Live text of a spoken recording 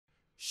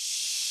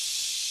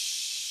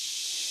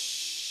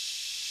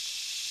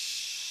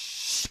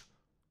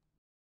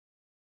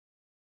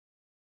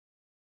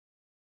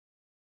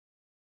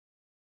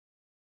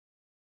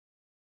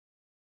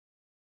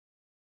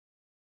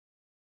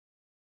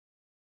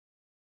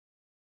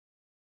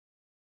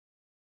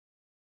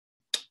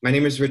My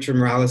name is Richard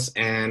Morales,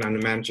 and I'm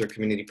the manager of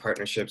community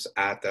partnerships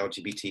at the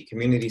LGBT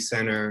Community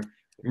Center.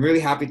 I'm really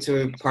happy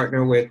to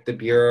partner with the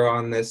Bureau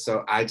on this,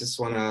 so I just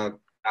want to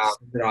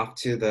send it off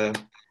to the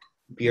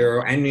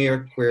Bureau and New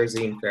York Queer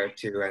Zine Fair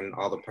too, and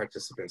all the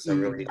participants.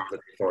 I'm really looking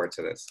forward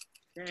to this.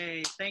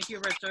 Hey, thank you,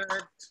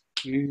 Richard.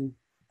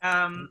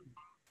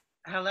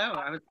 Hello,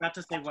 I was about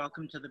to say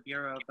welcome to the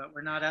Bureau, but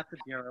we're not at the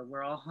Bureau,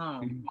 we're all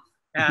home.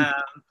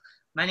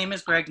 My name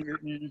is Greg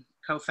Newton,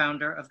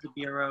 co-founder of the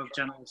Bureau of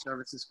General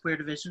Services Queer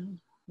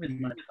Division with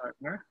my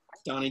partner,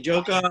 Donnie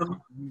Joko.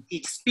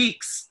 He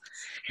Speaks.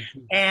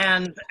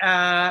 And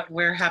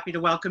we're happy to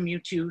welcome you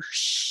to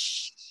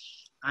Shh,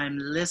 I'm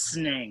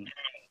Listening,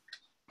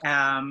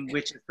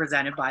 which is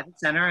presented by the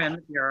Center and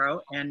the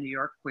Bureau and New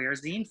York Queer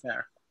Zine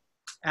Fair.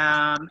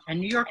 And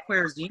New York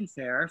Queer Zine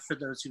Fair, for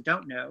those who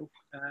don't know,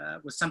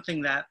 was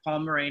something that Paul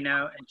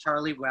Moreno and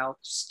Charlie Welch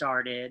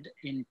started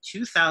in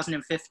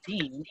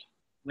 2015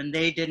 when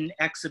they did an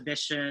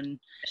exhibition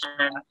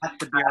at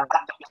the Bureau.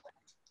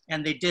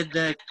 And they did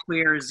the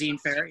Queer Zine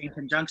Fair in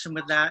conjunction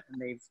with that,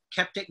 and they've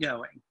kept it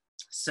going.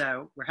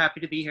 So we're happy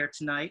to be here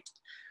tonight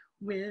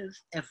with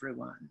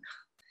everyone.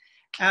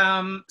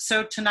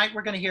 So tonight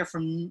we're going to hear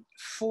from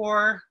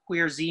 4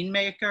 queer zine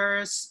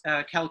makers,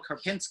 Kel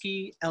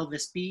Karpinski,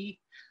 Elvis B,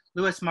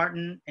 Louis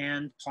Martin,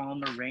 and Paul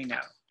Moreno.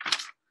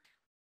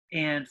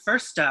 And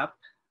first up,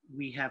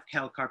 we have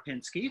Kel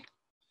Karpinski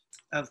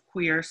of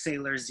Queer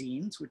Sailors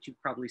Zines, which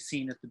you've probably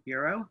seen at the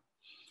Bureau.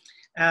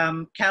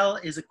 Kel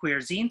is a queer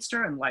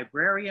zinester and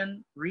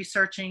librarian,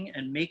 researching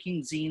and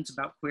making zines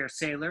about queer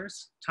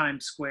sailors,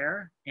 Times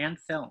Square, and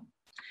film.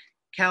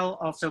 Kel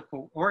also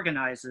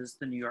co-organizes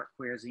the New York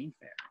Queer Zine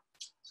Fair.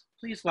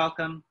 Please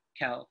welcome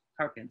Kel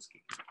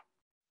Karpinski.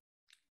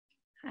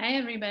 Hi,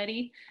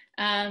 everybody.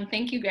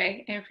 Thank you,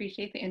 Greg. I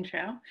appreciate the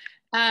intro.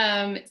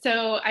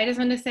 So I just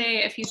want to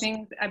say a few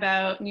things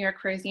about New York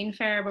Queer Zine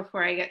Fair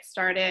before I get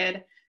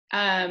started.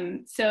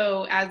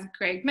 So as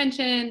Greg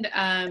mentioned,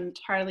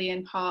 Charlie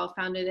and Paul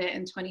founded it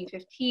in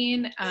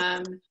 2015.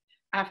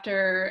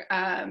 After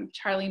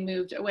Charlie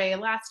moved away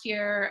last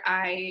year,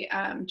 I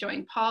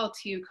joined Paul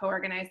to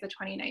co-organize the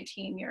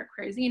 2019 New York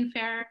Queer Zine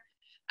Fair.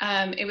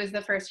 It was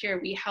the first year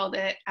we held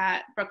it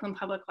at Brooklyn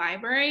Public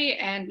Library,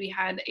 and we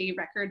had a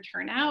record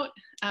turnout.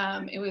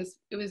 It was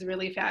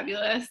really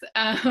fabulous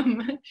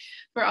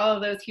for all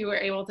of those who were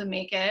able to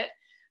make it.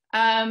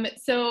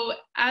 So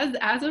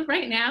as of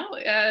right now,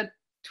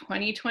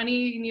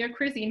 2020 New York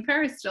Queer Zine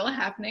Fair is still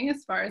happening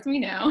as far as we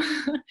know.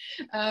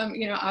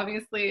 You know,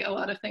 obviously a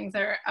lot of things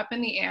are up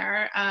in the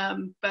air,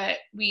 but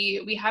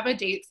we have a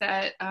date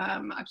set,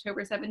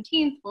 October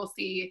 17th. We'll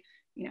see,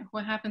 you know,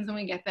 what happens when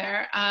we get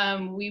there.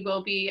 We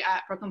will be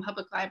at Brooklyn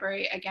Public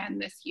Library again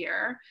this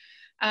year.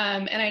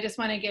 And I just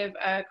want to give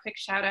a quick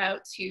shout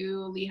out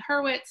to Lee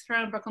Hurwitz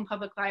from Brooklyn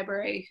Public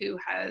Library, who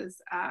has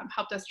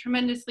helped us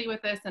tremendously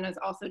with this and is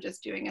also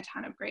just doing a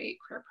ton of great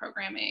queer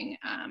programming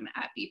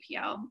at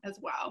BPL as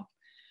well.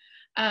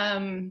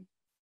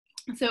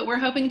 So we're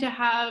hoping to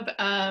have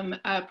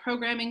a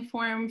programming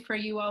forum for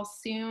you all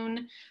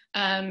soon.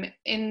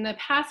 In the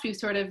past, we've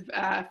sort of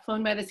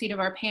flown by the seat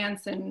of our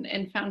pants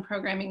and found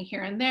programming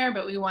here and there,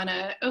 but we want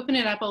to open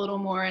it up a little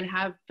more and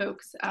have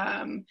folks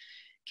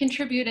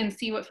contribute and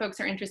see what folks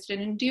are interested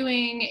in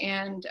doing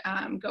and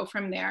go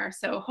from there.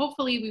 So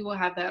hopefully we will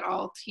have that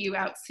all to you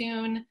out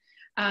soon.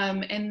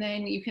 And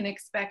then you can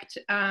expect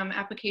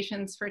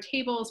applications for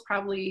tables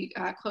probably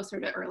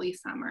closer to early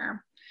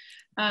summer.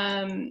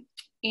 And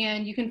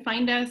you can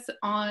find us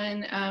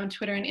on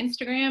Twitter and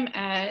Instagram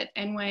at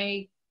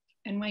NYQZF,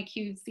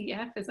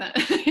 is that?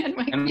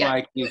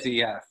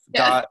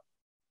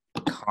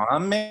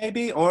 NYQZF.com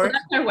maybe? Or well,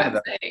 that's our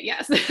website,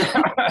 yes.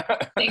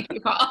 Thank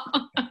you,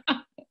 Paul.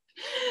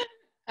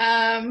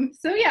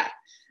 So yeah,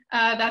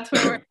 that's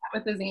where we're at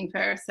with the Zine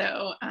Fair.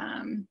 So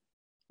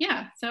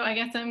yeah, so I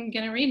guess I'm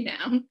gonna read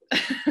now.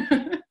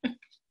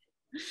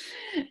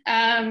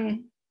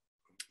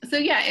 So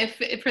yeah, if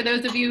for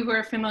those of you who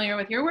are familiar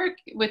with your work,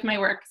 with my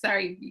work,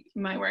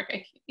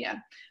 yeah,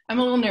 I'm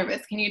a little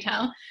nervous, can you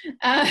tell?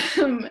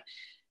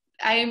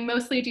 I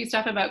mostly do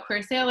stuff about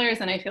queer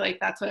sailors, and I feel like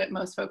that's what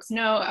most folks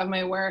know of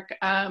my work.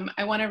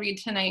 I want to read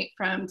tonight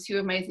from 2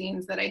 of my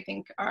zines that I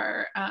think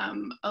are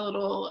a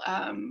little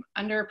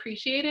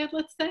underappreciated,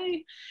 let's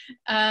say.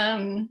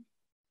 But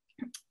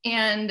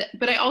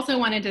I also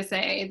wanted to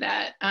say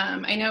that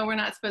I know we're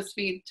not supposed to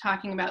be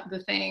talking about the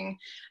thing,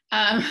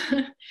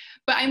 but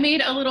I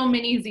made a little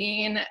mini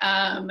zine,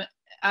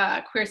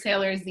 Queer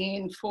Sailor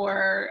zine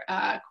for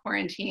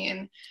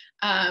quarantine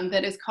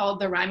that is called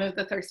The Rime of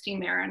the Thirsty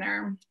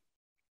Mariner.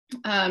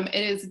 It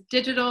is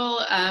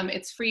digital,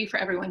 it's free for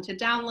everyone to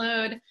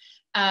download,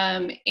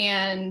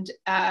 and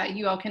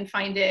you all can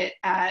find it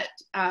at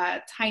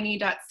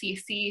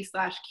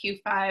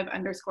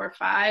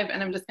tiny.cc/q5_5,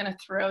 and I'm just going to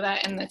throw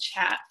that in the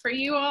chat for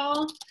you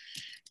all.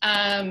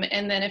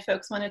 And then if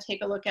folks want to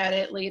take a look at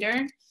it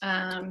later,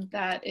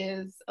 that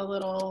is a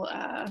little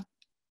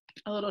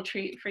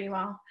treat for you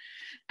all.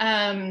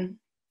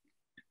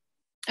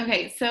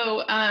 Okay,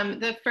 so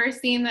the first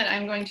scene that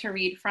I'm going to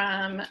read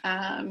from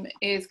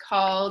is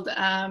called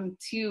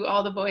To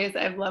All the Boys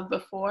I've Loved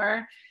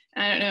Before.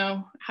 I don't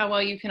know how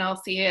well you can all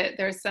see it.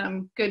 There's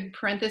some good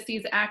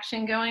parentheses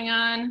action going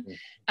on.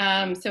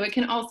 So it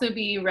can also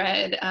be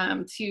read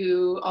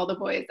To All the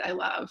Boys I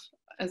Love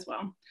as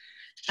well.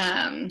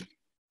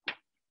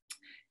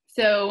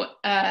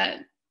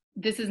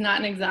 This is not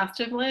an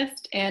exhaustive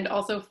list, and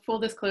also full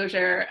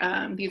disclosure,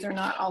 these are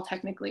not all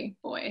technically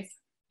boys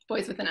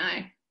with an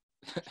I.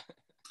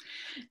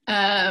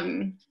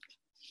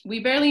 We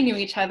barely knew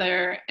each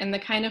other, and the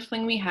kind of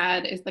fling we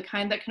had is the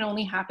kind that can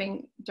only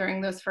happen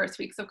during those first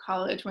weeks of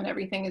college when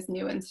everything is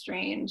new and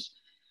strange.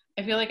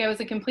 I feel like I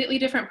was a completely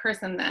different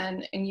person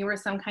then, and you were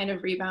some kind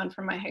of rebound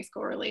from my high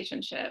school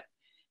relationship.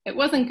 It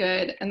wasn't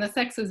good, and the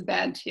sex was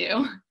bad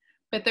too,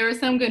 but there were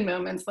some good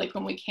moments, like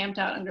when we camped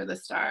out under the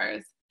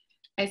stars.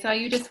 I saw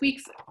you just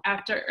weeks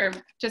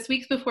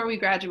before we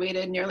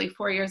graduated, nearly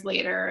 4 years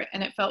later,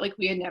 and it felt like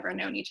we had never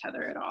known each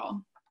other at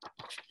all.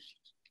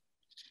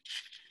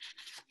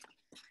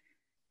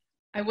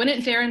 I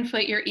wouldn't dare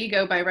inflate your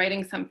ego by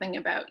writing something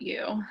about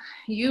you.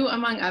 You,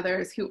 among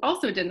others, who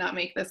also did not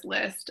make this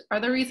list, are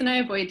the reason I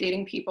avoid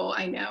dating people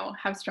I know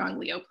have strong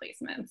Leo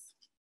placements.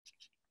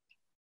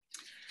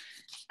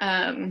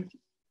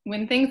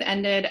 When things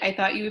ended, I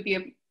thought you would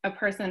be a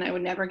person I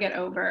would never get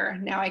over.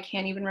 Now I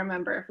can't even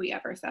remember if we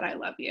ever said I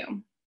love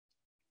you.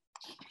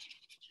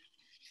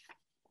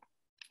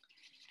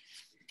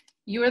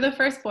 You were the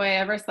first boy I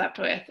ever slept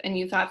with, and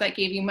you thought that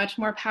gave you much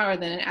more power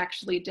than it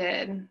actually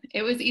did.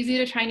 It was easy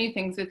to try new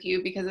things with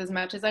you because as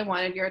much as I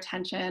wanted your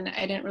attention,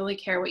 I didn't really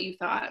care what you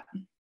thought.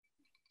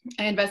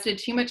 I invested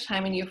too much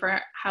time in you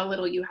for how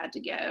little you had to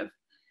give.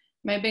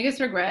 My biggest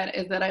regret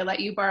is that I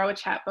let you borrow a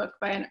chapbook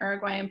by an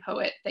Uruguayan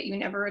poet that you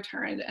never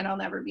returned and I'll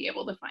never be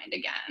able to find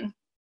again.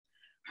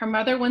 Her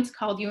mother once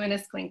called you an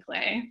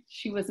escuincle.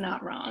 She was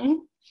not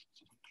wrong.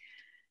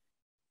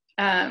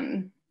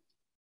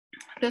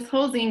 This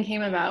whole zine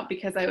came about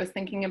because I was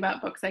thinking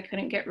about books I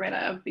couldn't get rid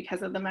of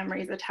because of the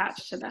memories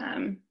attached to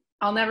them.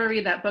 I'll never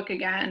read that book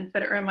again,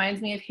 but it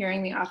reminds me of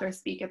hearing the author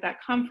speak at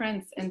that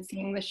conference and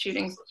seeing the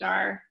shooting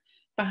star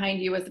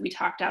behind you as we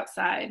talked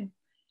outside.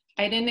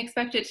 I didn't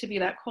expect it to be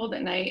that cold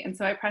at night, and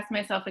so I pressed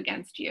myself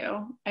against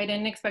you. I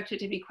didn't expect it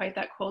to be quite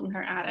that cold in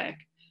her attic.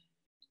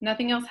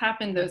 Nothing else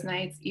happened those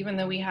nights, even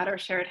though we had our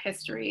shared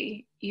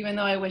history, even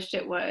though I wished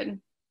it would.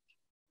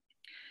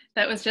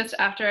 That was just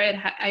after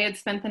I had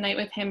spent the night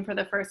with him for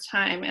the first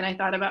time, and I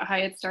thought about how I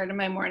had started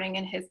my morning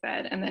in his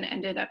bed and then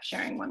ended up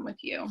sharing one with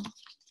you.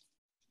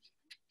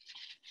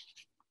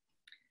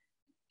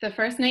 The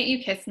first night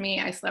you kissed me,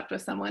 I slept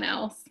with someone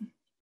else.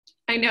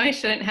 I know I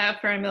shouldn't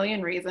have for a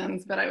million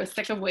reasons, but I was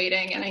sick of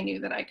waiting and I knew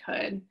that I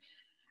could.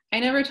 I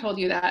never told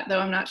you that, though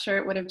I'm not sure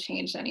it would have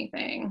changed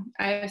anything.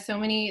 I have so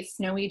many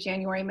snowy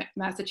January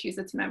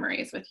Massachusetts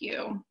memories with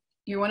you.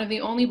 You're one of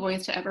the only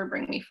boys to ever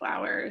bring me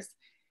flowers.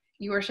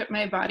 You worshiped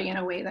my body in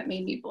a way that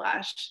made me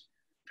blush.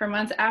 For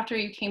months after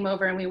you came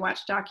over and we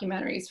watched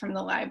documentaries from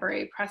the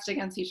library pressed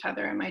against each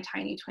other in my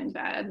tiny twin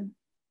bed.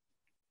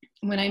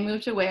 When I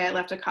moved away, I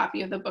left a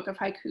copy of the Book of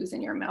Haikus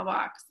in your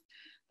mailbox,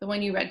 the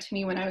one you read to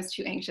me when I was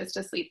too anxious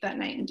to sleep that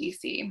night in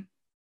DC.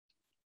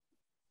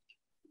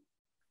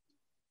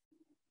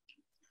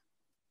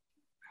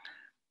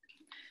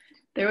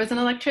 There was an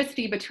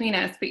electricity between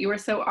us, but you were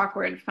so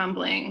awkward,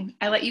 fumbling.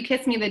 I let you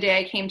kiss me the day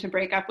I came to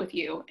break up with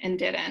you and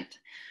didn't.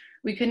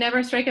 We could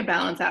never strike a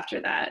balance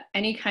after that.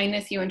 Any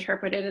kindness you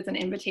interpreted as an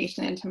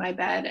invitation into my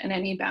bed and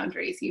any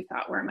boundaries you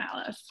thought were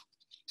malice.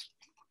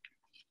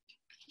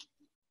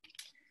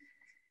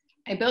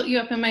 I built you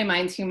up in my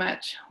mind too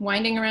much.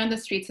 Winding around the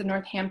streets of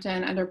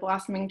Northampton under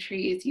blossoming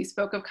trees, you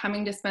spoke of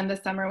coming to spend the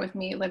summer with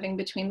me living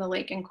between the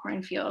lake and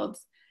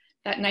cornfields.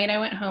 That night I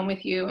went home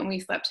with you and we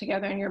slept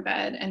together in your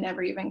bed and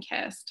never even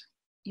kissed.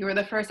 You were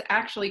the first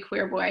actually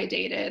queer boy I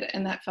dated,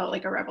 and that felt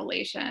like a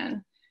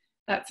revelation.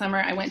 That summer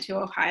I went to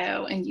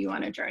Ohio and you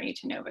on a journey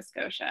to Nova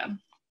Scotia.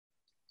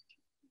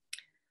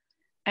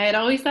 I had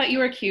always thought you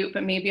were cute,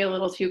 but maybe a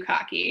little too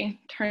cocky.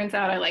 Turns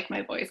out I like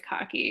my boys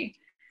cocky.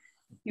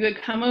 You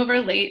would come over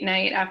late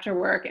night after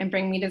work and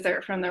bring me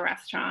dessert from the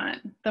restaurant.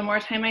 The more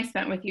time I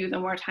spent with you, the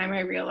more time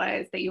I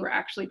realized that you were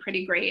actually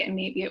pretty great and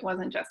maybe it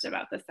wasn't just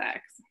about the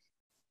sex.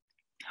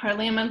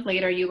 Hardly a month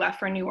later, you left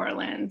for New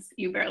Orleans.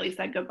 You barely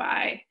said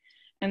goodbye.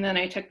 And then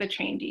I took the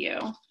train to you.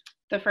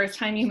 The first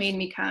time you made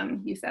me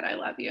come, you said, I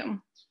love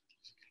you.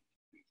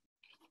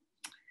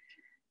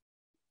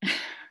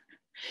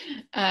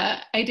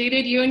 I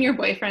dated you and your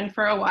boyfriend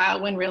for a while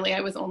when really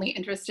I was only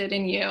interested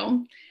in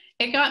you.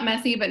 It got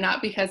messy, but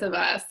not because of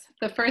us.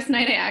 The first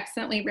night I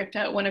accidentally ripped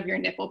out one of your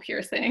nipple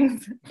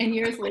piercings, and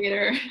years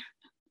later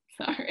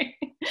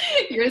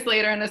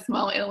in a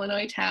small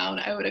Illinois town,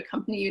 I would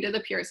accompany you to the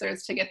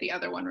piercers to get the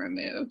other one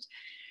removed.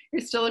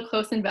 You're still a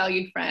close and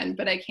valued friend,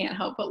 but I can't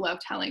help but love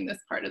telling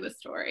this part of the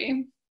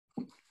story.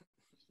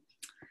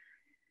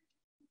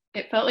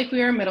 It felt like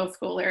we were middle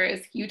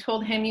schoolers. You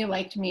told him you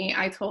liked me,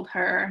 I told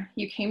her.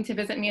 You came to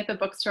visit me at the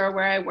bookstore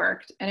where I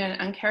worked, and in an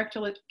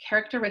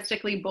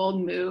uncharacteristically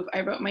bold move,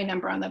 I wrote my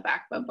number on the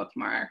back of a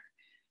bookmark.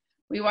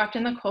 We walked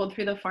in the cold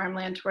through the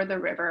farmland toward the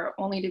river,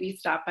 only to be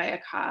stopped by a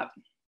cop.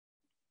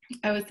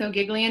 I was so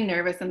giggly and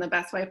nervous in the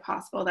best way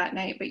possible that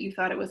night, but you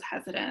thought it was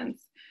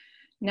hesitance.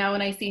 Now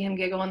when I see him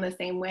giggle in the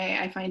same way,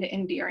 I find it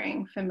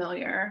endearing,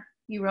 familiar.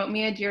 You wrote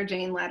me a Dear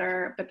Jane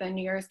letter, but then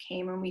New Year's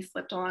came and we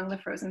slipped along the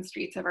frozen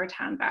streets of our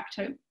town back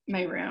to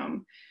my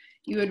room.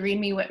 You would read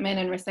me Whitman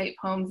and recite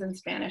poems in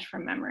Spanish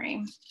from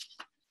memory.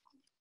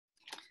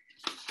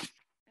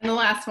 And the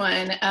last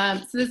one,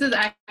 so this is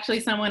actually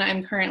someone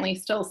I'm currently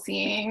still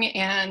seeing,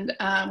 and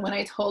when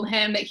I told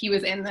him that he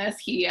was in this,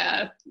 he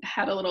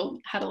had a little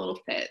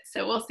fit.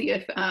 So we'll see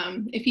if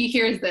he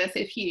hears this,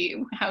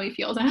 how he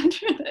feels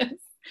after this.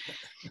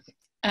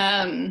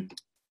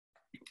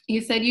 You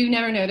said you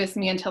never noticed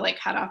me until I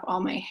cut off all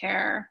my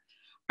hair.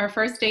 Our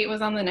first date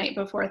was on the night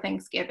before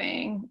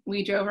Thanksgiving.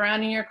 We drove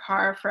around in your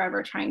car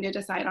forever trying to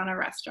decide on a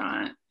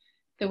restaurant.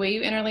 The way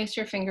you interlaced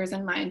your fingers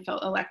in mine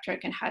felt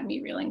electric and had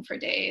me reeling for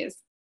days.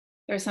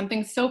 There's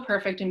something so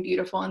perfect and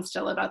beautiful and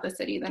still about the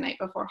city the night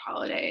before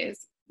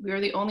holidays. We were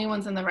the only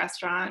ones in the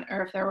restaurant,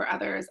 or if there were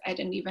others, I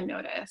didn't even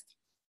notice.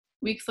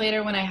 Weeks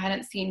later, when I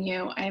hadn't seen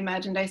you, I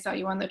imagined I saw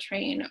you on the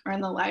train or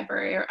in the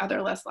library or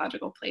other less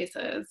logical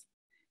places.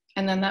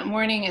 And then that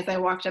morning, as I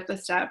walked up the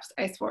steps,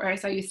 I swore I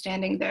saw you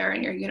standing there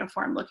in your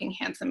uniform looking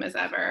handsome as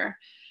ever.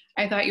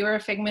 I thought you were a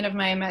figment of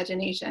my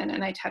imagination,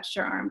 and I touched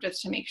your arm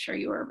just to make sure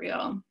you were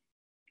real.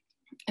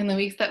 In the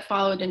weeks that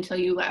followed until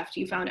you left,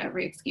 you found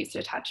every excuse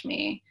to touch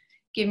me.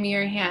 Give me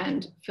your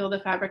hand, feel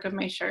the fabric of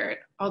my shirt,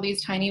 all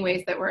these tiny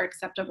ways that were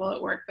acceptable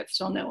at work, but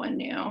still no one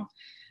knew.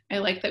 I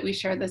like that we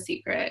shared the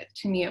secret.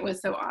 To me, it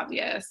was so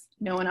obvious.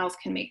 No one else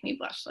can make me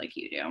blush like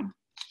you do.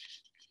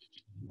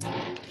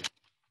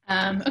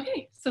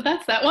 Okay, so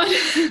that's that one.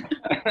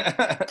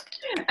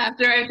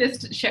 After I've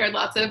just shared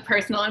lots of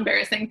personal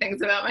embarrassing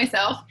things about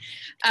myself.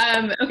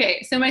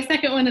 Okay, so my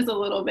second one is a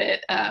little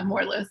bit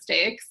more low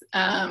stakes.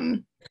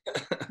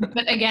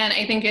 But again,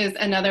 I think is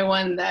another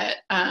one that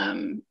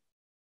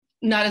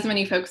not as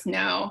many folks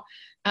know.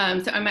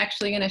 So I'm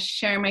actually gonna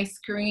share my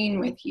screen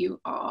with you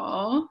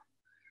all.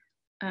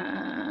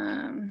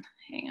 Hang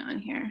on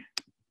here.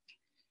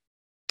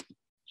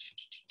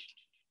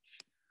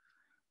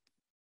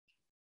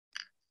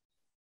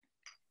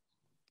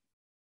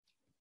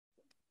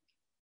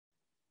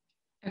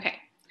 Okay.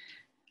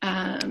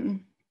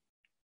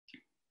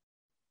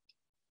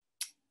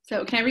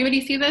 So can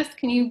everybody see this?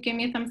 Can you give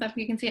me a thumbs up if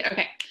you can see it?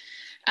 Okay.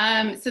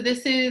 So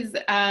this is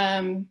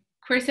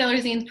Queer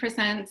Sailors Zines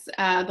presents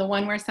The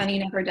One Where Sunny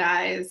Never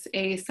Dies,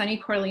 a Sonny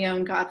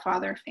Corleone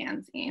Godfather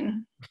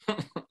fanzine.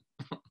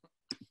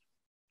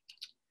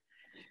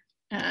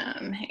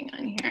 Hang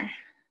on here.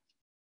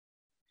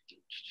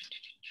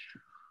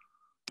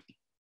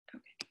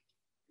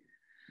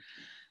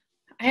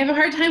 I have a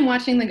hard time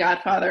watching The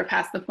Godfather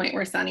past the point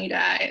where Sonny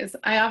dies.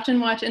 I often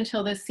watch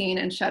until this scene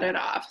and shut it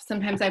off.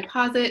 Sometimes I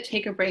pause it,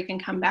 take a break,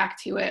 and come back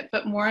to it,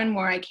 but more and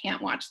more I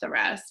can't watch the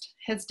rest.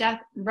 His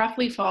death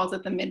roughly falls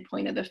at the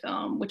midpoint of the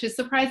film, which is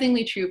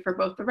surprisingly true for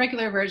both the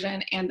regular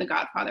version and the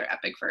Godfather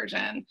epic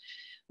version,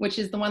 which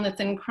is the one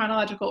that's in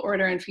chronological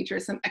order and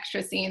features some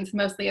extra scenes,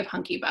 mostly of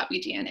hunky Bobby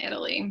D in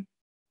Italy.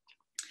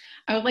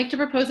 I would like to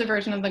propose a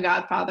version of The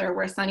Godfather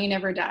where Sonny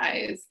never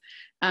dies,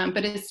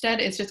 but instead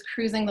is just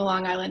cruising the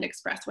Long Island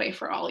Expressway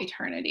for all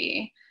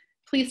eternity.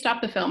 Please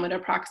stop the film at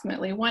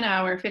approximately 1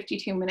 hour,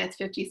 52 minutes,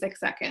 56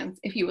 seconds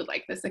if you would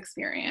like this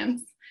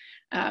experience.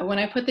 When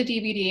I put the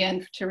DVD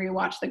in to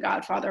rewatch The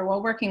Godfather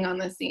while working on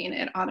the scene,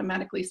 it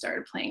automatically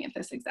started playing at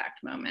this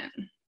exact moment.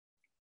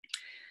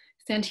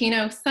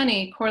 Santino,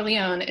 Sonny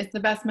Corleone is the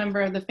best member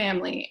of the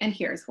family, and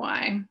here's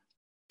why.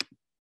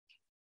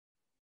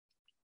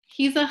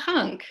 He's a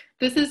hunk.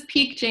 This is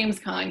peak James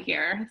Caan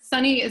here.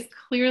 Sonny is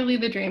clearly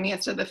the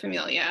dreamiest of the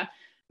familia,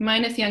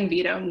 minus young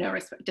Vito, no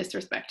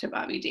disrespect to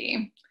Bobby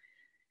D.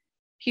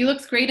 He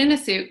looks great in a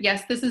suit.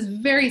 Yes, this is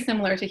very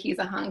similar to He's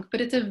a Hunk,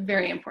 but it's a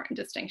very important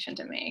distinction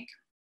to make.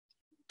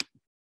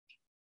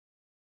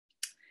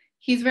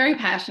 He's very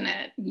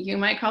passionate. You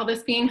might call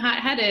this being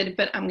hot-headed,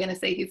 but I'm gonna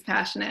say he's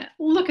passionate.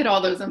 Look at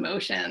all those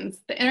emotions.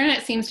 The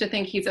internet seems to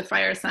think he's a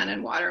fire, sun,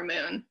 and water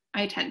moon.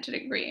 I tend to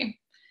agree.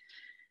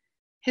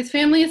 His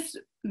family is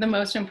the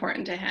most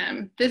important to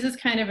him. This is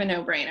kind of a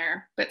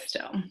no-brainer, but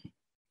still.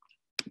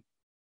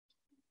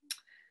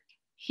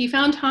 He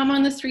found Tom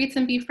on the streets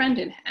and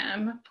befriended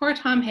him. Poor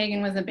Tom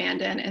Hagen was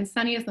abandoned, and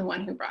Sonny is the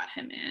one who brought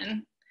him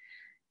in.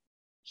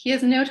 He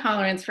has no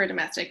tolerance for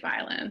domestic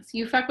violence.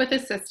 You fuck with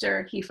his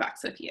sister, he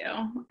fucks with you.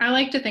 I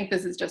like to think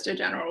this is just a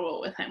general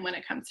rule with him when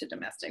it comes to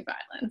domestic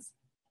violence.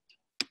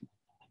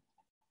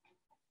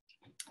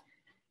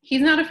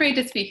 He's not afraid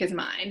to speak his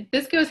mind.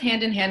 This goes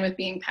hand in hand with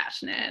being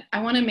passionate.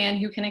 I want a man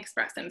who can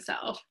express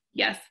himself.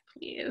 Yes,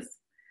 please.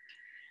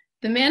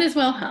 The man is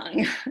well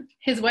hung.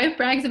 His wife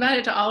brags about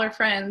it to all her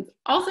friends.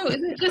 Also,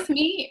 is it just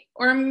me?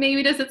 Or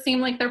maybe does it seem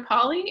like they're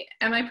poly?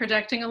 Am I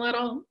projecting a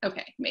little?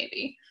 Okay,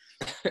 maybe.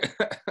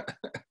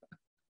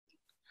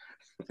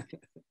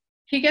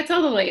 He gets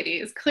all the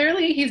ladies.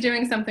 Clearly, he's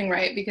doing something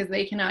right because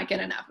they cannot get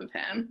enough of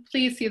him.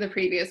 Please see the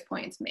previous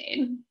points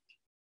made.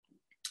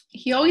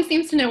 He always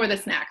seems to know where the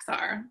snacks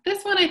are.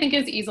 This one I think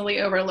is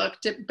easily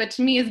overlooked, but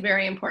to me is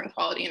very important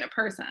quality in a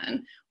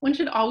person. One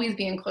should always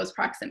be in close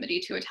proximity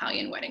to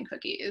Italian wedding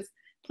cookies.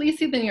 Please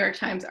see the New York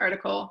Times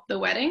article, "The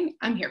Wedding,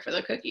 I'm Here for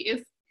the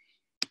Cookies."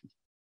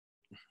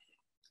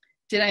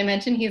 Did I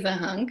mention he's a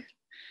hunk?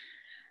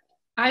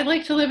 I'd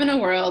like to live in a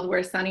world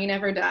where Sonny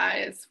never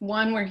dies,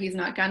 one where he's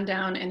not gunned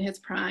down in his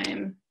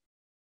prime,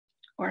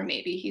 or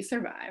maybe he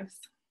survives.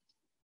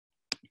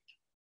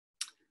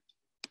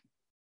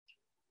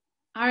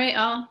 All right,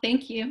 all,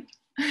 thank you.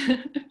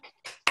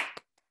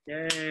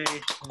 Yay.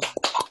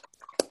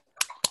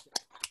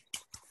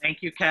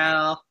 Thank you,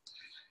 Kel.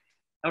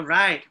 All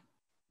right,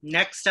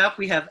 next up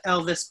we have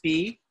Elvis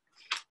B.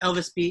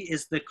 Elvis B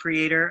is the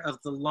creator of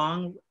the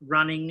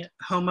long-running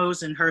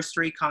Homos and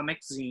Herstory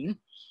comic zine,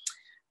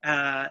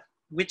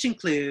 which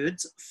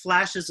includes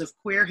flashes of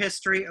queer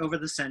history over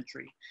the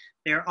century.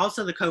 They are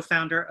also the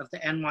co-founder of the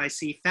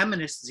NYC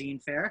Feminist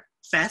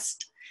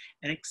Zinefest,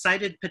 an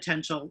excited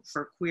potential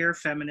for queer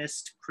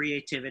feminist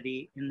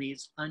creativity in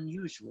these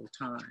unusual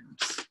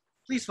times.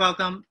 Please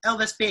welcome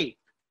Elvis B.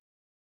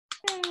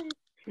 Thank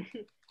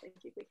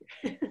you.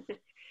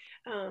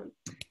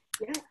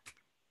 Yeah,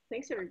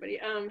 thanks everybody.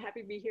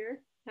 Happy to be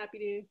here. Happy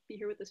to be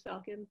here with this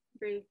falcon,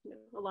 very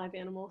a live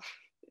animal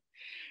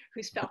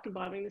who's falcon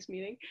bombing this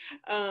meeting.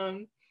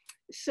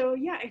 So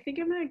yeah, I think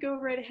I'm gonna go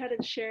right ahead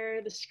and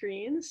share the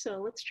screen.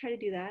 So let's try to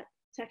do that.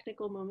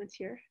 Technical moments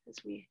here as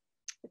we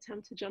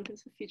attempt to jump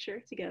into the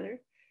future together.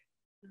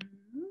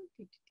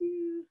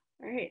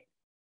 All right,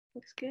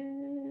 looks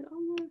good,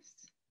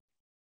 almost.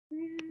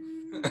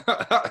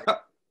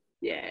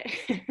 Yeah.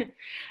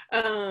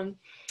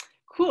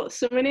 Cool,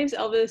 so my name's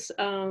Elvis.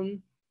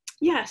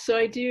 Yeah, so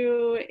I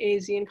do a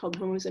zine called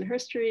Homos and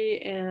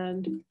Herstory,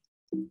 and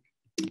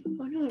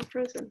oh no, I'm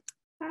frozen.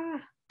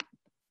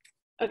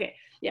 Okay,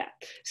 yeah.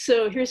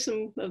 So here's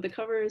some of the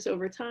covers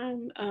over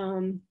time,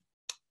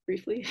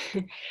 briefly.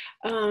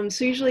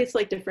 So usually it's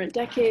like different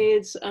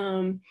decades,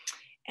 and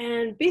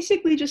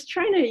basically just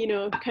trying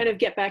to, kind of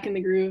get back in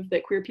the groove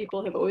that queer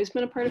people have always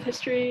been a part of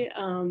history,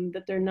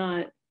 that they're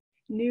not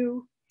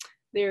new.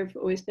 They've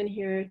always been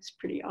here. It's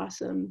pretty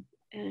awesome.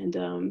 And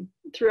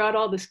throughout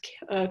all this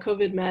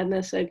COVID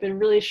madness, I've been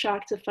really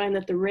shocked to find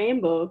that the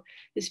rainbow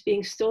is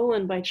being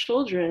stolen by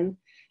children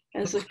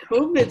as a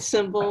COVID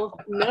symbol.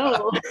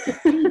 No,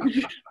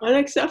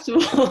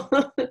 unacceptable.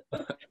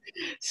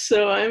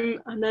 So I'm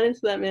not into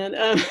that, man.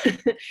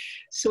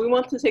 So we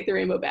want to take the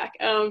rainbow back.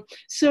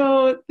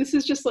 So this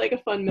is just like a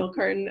fun milk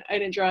carton. I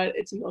didn't draw it.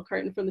 It's a milk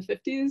carton from the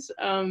 50s.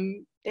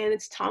 And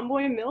it's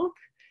tomboy milk.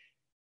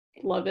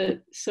 Love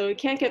it. So it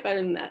can't get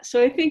better than that.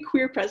 So I think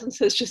queer presence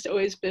has just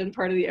always been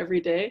part of the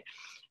everyday.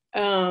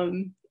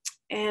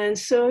 And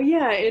so,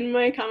 yeah, in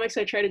my comics,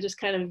 I try to just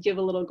kind of give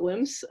a little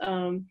glimpse.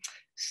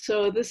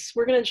 So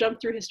we're going to jump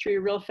through history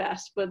real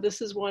fast, but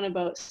this is one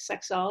about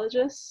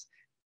sexologists.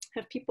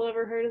 Have people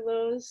ever heard of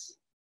those?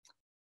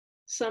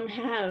 Some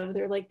have.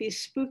 They're like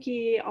these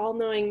spooky,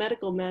 all-knowing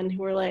medical men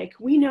who are like,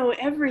 we know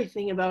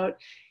everything about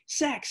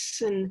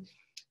sex and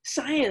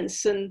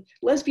science and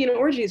lesbian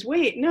orgies.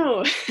 Wait,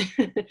 no.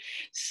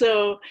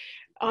 So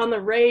on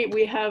the right,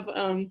 we have,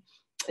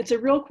 it's a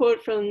real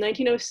quote from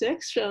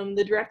 1906.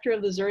 The director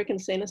of the Zurich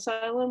Insane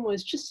Asylum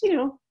was just,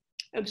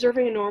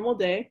 observing a normal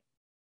day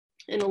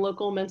in a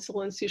local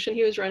mental institution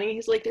he was running.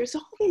 He's like, there's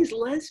all these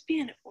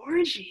lesbian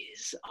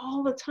orgies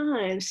all the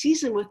time,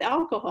 seasoned with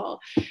alcohol.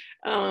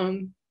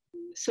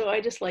 So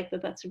I just like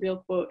that that's a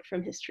real quote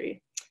from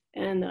history.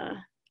 And,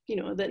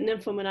 that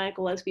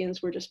nymphomaniacal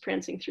lesbians were just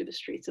prancing through the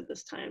streets at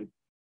this time.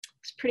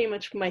 It's pretty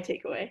much my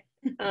takeaway.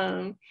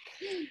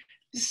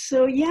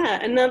 So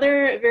yeah,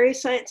 another very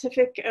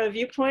scientific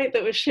viewpoint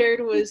that was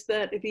shared was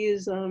that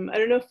these, I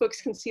don't know if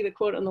folks can see the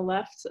quote on the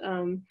left,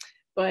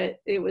 but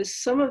it was,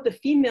 some of the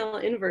female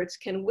inverts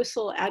can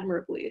whistle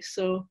admirably.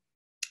 So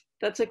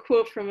that's a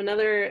quote from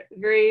another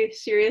very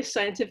serious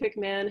scientific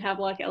man,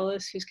 Havelock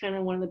Ellis, who's kind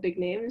of one of the big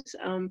names.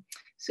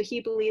 So he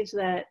believes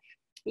that,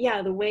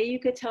 yeah, the way you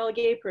could tell a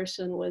gay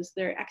person was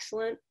their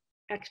excellent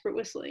expert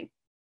whistling.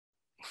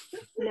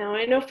 Now,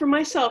 I know for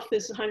myself,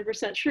 this is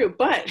 100% true,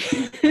 but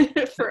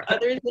for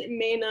others, it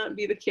may not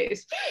be the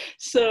case.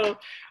 So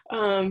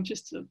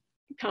just a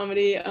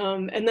comedy.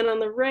 And then on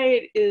the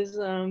right is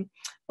a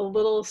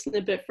little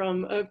snippet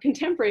from a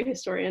contemporary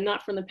historian,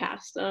 not from the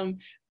past,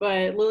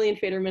 but Lillian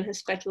Faderman has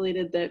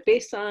speculated that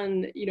based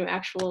on,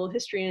 actual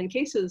history and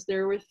cases,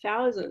 there were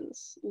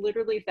thousands,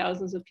 literally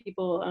thousands of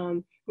people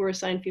who were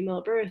assigned female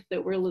at birth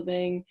that were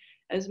living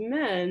as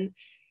men.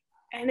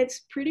 And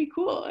it's pretty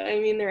cool. I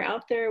mean, they're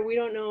out there. We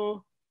don't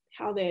know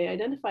how they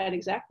identify it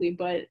exactly,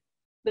 but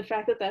the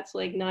fact that that's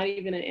like not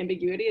even an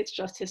ambiguity, it's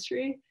just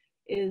history,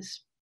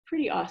 is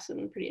pretty awesome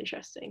and pretty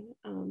interesting.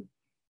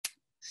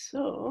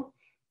 So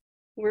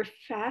we're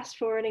fast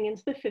forwarding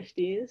into the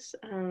 50s.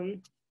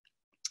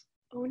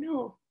 Oh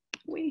no,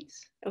 wait.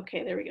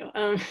 Okay, there we go.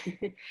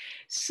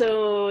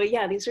 So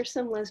yeah, these are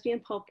some lesbian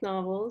pulp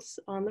novels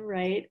on the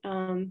right.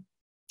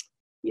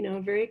 you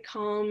know, very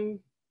calm,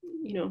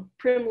 you know,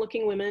 prim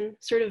looking women,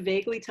 sort of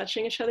vaguely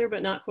touching each other,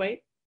 but not quite,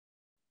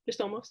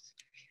 just almost.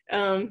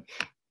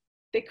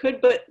 They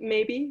could, but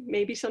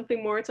maybe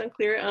something more, it's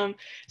unclear.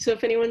 So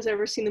if anyone's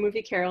ever seen the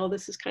movie Carol,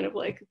 this is kind of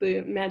like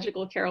the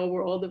magical Carol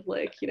world of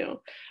like, you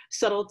know,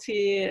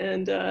 subtlety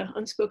and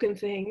unspoken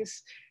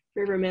things,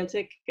 very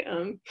romantic.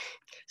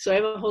 So I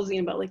have a whole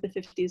zine about like the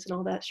 50s and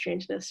all that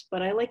strangeness,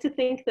 but I like to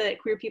think that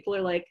queer people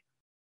are like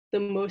the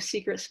most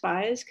secret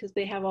spies because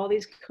they have all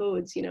these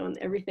codes, you know, and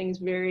everything's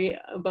very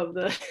above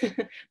the,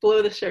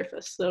 below the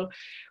surface. So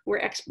we're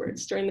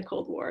experts during the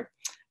Cold War.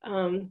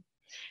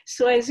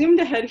 So I zoomed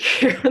ahead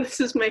here.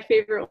 This is my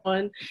favorite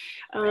one,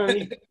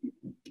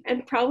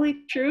 and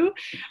probably true.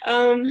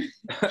 Any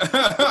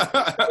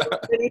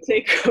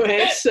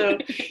takeaway? So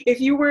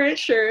if you weren't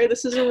sure,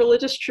 this is a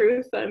religious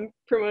truth I'm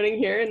promoting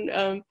here,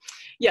 and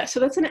yeah, so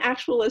that's an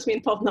actual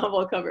lesbian pulp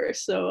novel cover.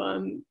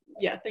 So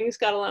yeah, things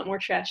got a lot more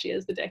trashy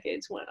as the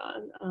decades went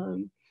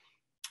on,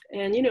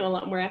 and you know, a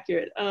lot more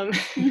accurate.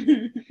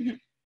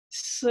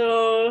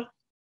 So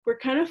we're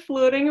kind of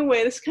floating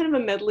away. This is kind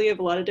of a medley of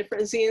a lot of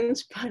different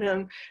zines, but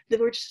then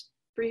we're just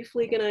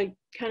briefly gonna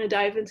kind of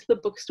dive into the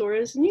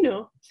bookstores, and you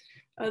know,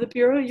 the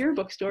Bureau, your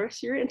bookstore,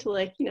 so you're into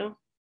like, you know,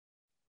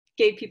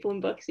 gay people in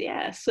books,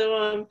 yeah.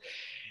 So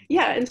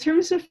yeah, in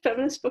terms of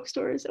feminist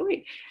bookstores, oh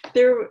wait,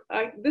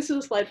 this is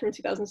a slide from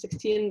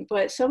 2016,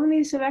 but some of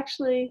these have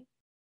actually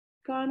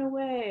gone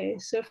away.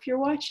 So if you're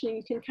watching,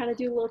 you can kind of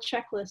do a little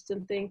checklist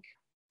and think,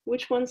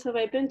 which ones have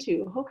I been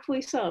to?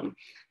 Hopefully some.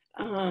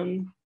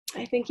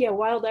 I think, yeah,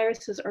 Wild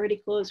Iris has already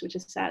closed, which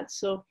is sad.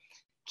 So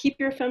keep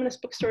your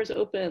feminist bookstores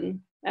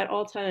open at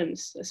all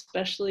times,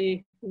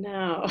 especially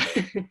now.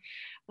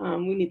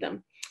 We need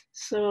them.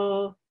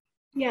 So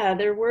yeah,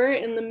 there were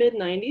in the mid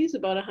 90s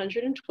about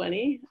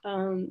 120.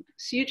 So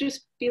you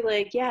just be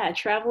like, yeah,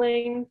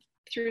 traveling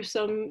through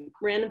some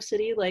random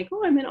city, like,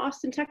 oh, I'm in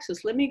Austin,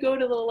 Texas. Let me go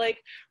to the like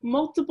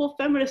multiple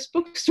feminist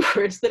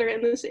bookstores that are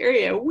in this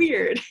area.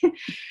 Weird.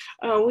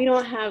 We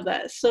don't have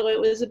that. So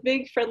it was a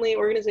big friendly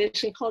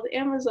organization called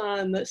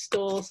Amazon that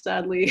stole,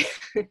 sadly,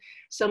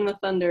 some of the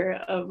thunder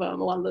of a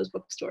lot of those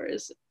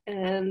bookstores.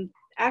 And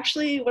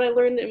actually what I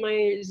learned in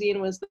my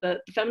zine was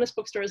that the feminist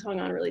bookstores hung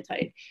on really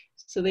tight.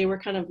 So they were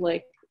kind of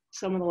like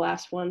some of the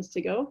last ones to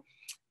go.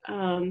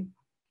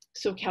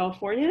 So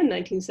California in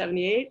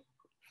 1978,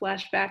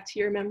 flashback to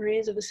your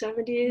memories of the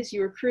 70s.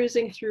 You were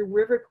cruising through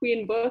River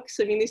Queen books.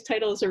 I mean, these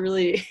titles are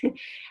really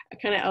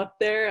kind of out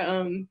there.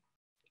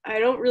 I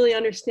don't really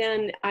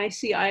understand I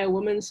see a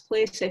woman's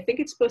place. I think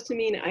it's supposed to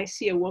mean I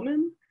see a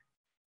woman.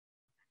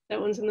 That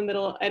one's in the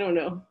middle. I don't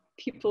know.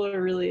 People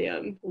are really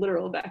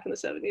literal back in the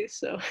 70s.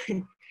 So,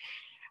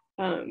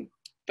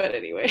 but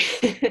anyway.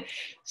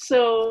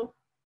 So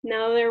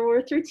now there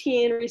were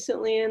 13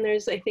 recently, and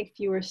there's, I think,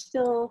 fewer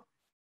still.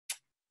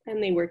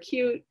 And they were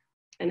cute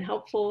and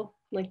helpful,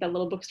 like that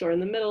little bookstore in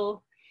the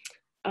middle.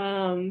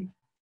 And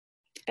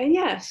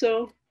yeah,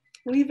 so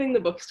leaving the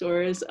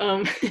bookstores,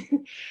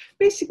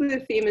 basically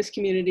the theme is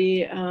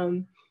community.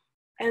 And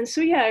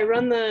so yeah, I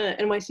run the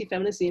NYC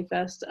Feminist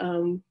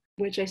Zinefest,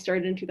 which I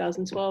started in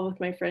 2012 with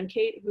my friend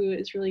Kate, who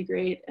is really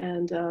great.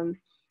 And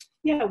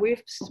yeah,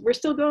 we're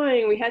still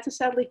going. We had to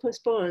sadly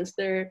postpone.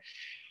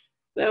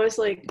 That was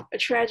like a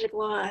tragic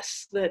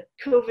loss that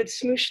COVID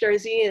smooshed our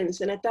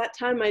zines. And at that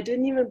time, I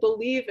didn't even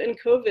believe in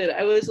COVID.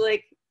 I was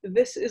like,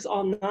 this is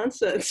all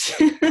nonsense.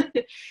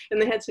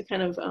 And they had to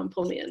kind of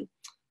pull me in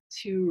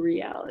to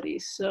reality.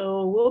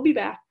 So we'll be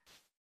back,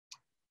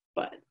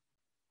 but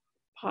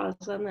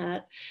pause on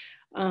that.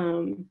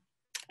 And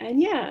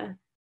yeah,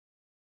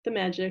 the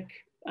magic.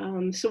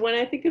 So when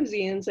I think of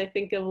zines, I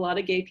think of a lot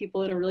of gay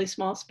people in a really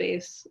small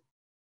space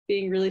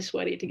being really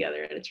sweaty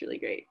together, and it's really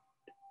great.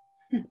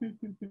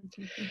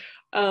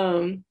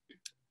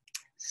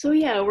 So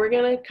yeah, we're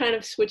gonna kind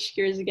of switch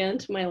gears again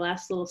to my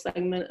last little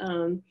segment.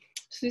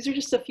 So these are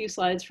just a few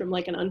slides from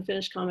like an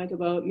unfinished comic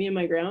about me and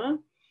my grandma,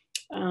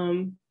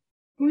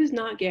 who is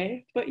not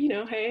gay, but you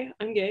know, hey,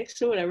 I'm gay,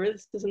 so whatever,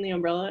 this is in the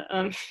umbrella.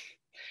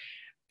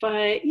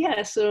 But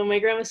yeah, so my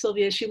grandma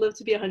Sylvia, she lived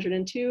to be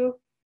 102.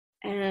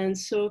 And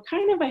so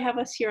kind of I have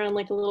us here on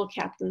like a little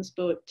captain's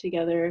boat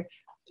together.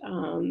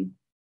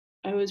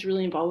 I was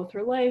really involved with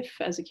her life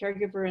as a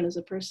caregiver and as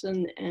a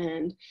person,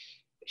 and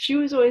she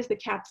was always the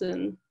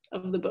captain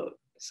of the boat.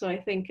 So I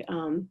think,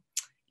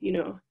 you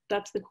know,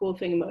 that's the cool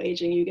thing about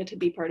aging. You get to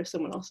be part of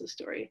someone else's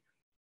story.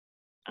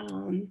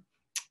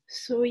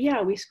 So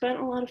yeah, we spent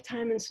a lot of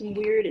time in some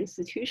weird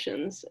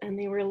institutions, and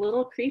they were a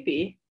little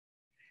creepy,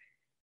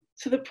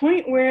 to the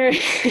point where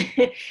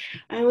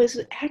I was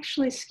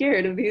actually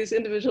scared of these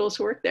individuals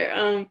who worked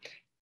there.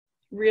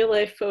 Real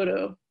life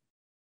photo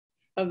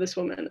of this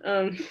woman.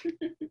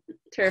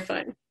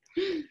 Terrifying.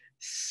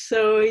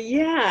 So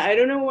yeah, I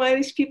don't know why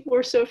these people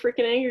were so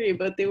freaking angry,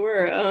 but they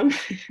were.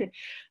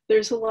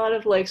 There's a lot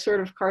of like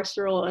sort of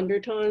carceral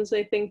undertones,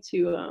 I think,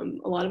 to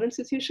a lot of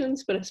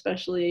institutions, but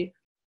especially,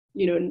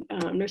 you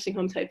know, nursing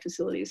home type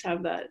facilities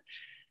have that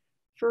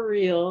for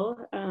real.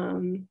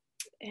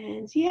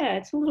 And yeah,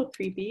 it's a little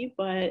creepy,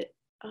 but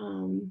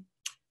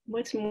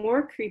what's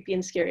more creepy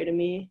and scary to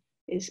me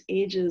is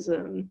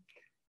ageism.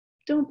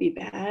 Don't be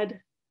bad.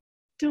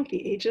 Don't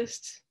be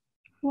ageist.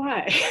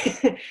 Why?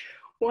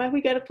 Why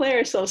we gotta play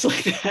ourselves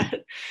like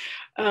that?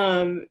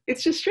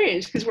 It's just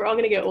strange because we're all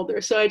gonna get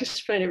older. So I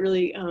just find it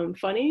really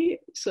funny.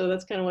 So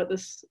that's kind of what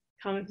this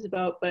comic is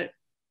about. But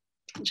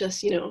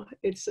just,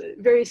 it's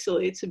very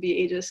silly to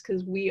be ageist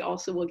because we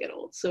also will get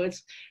old. So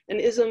it's an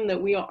ism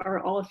that we are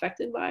all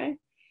affected by.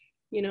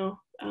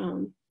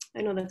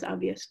 I know that's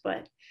obvious,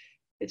 but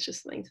it's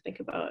just something to think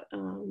about.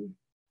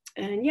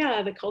 And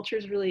yeah, the culture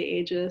is really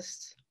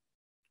ageist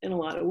in a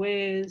lot of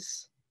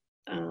ways.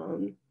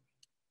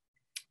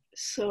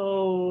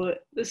 So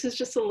this is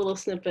just a little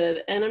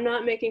snippet, and I'm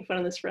not making fun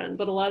of this friend,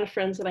 but a lot of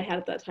friends that I had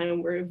at that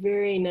time were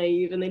very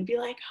naive, and they'd be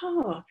like,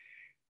 oh,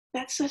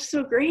 that's just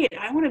so great.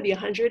 I want to be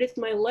 100. It's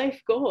my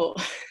life goal.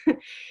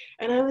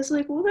 And I was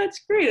like, well, that's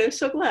great. I'm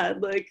so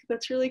glad. Like,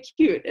 that's really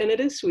cute. And it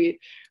is sweet.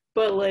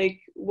 But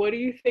like, what do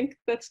you think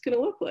that's going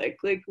to look like?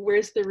 Like,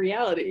 where's the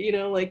reality?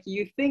 Like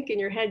you think in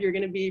your head, you're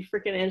going to be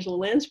freaking Angela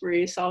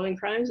Lansbury solving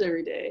crimes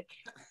every day.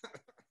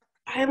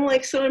 I'm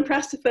like so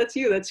impressed if that's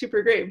you. That's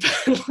super great.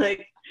 But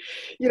like,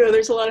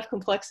 there's a lot of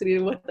complexity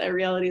to what that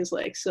reality is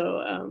like.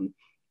 So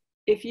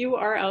if you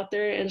are out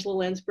there, Angela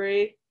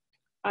Lansbury,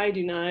 I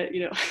do not,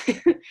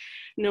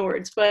 no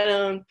words, but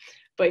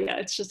yeah,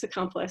 it's just a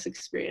complex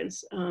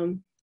experience.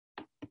 And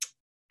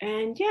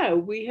yeah,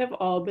 we have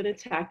all been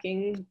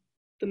attacking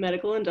the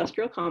medical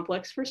industrial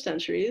complex for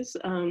centuries,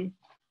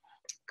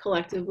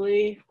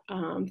 collectively,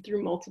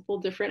 through multiple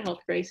different health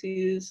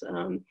crises,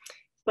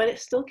 but it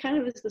still kind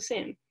of is the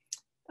same.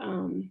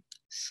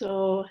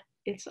 So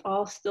it's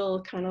all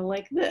still kind of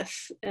like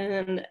this.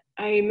 And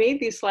I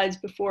made these slides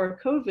before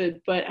COVID,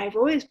 but I've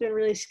always been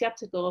really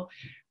skeptical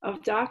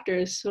of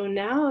doctors. So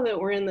now that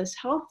we're in this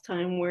health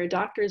time where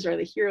doctors are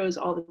the heroes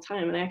all the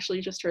time, and I actually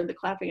just heard the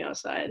clapping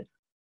outside,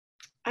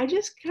 I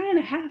just kind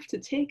of have to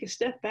take a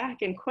step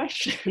back and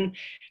question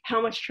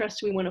how much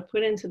trust we want to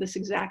put into this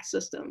exact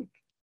system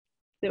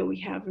that we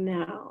have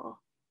now.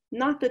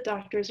 Not that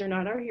doctors are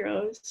not our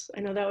heroes.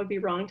 I know that would be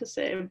wrong to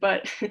say,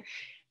 but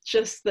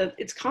just that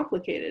it's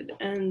complicated,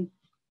 and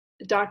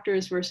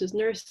doctors versus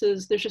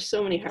nurses, there's just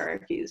so many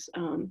hierarchies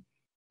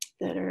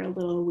that are a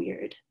little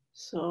weird.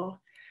 So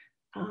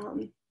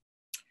I'm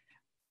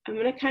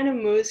gonna kind of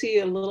mosey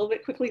a little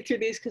bit quickly through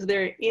these because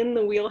they're in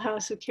the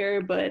wheelhouse of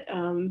care, but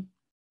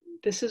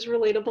this is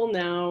relatable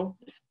now.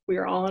 We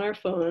are all on our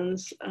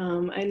phones.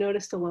 I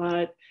noticed a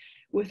lot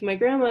with my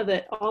grandma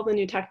that all the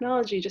new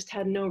technology just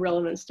had no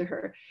relevance to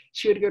her.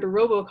 She would go to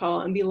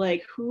robocall and be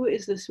like, who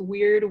is this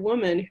weird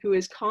woman who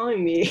is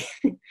calling me?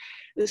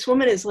 This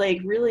woman is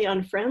like really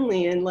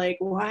unfriendly and like,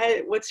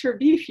 what's her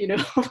beef?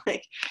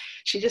 Like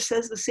she just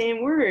says the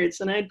same words.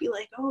 And I'd be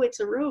like, oh, it's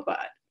a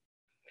robot.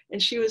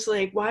 And she was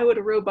like, why would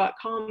a robot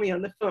call me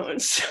on the phone?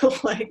 So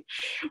like,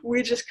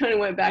 we just kind of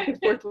went back and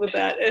forth with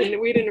that, and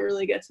we didn't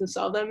really get to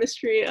solve that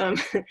mystery.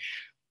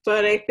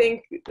 But I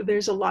think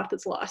there's a lot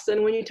that's lost.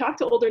 And when you talk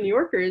to older New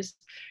Yorkers,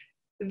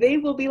 they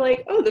will be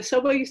like, oh, the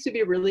subway used to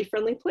be a really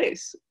friendly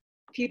place.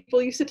 People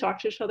used to talk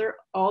to each other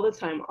all the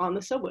time on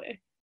the subway.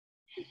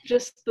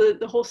 Just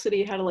the whole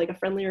city had a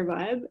friendlier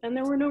vibe, and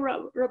there were no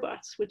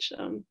robots, which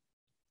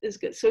is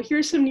good. So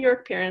here's some New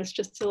York parents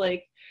just to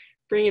like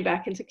bring it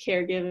back into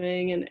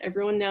caregiving, and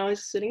everyone now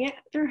is sitting at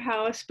their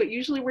house, but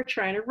usually we're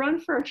trying to run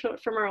from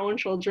our own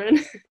children.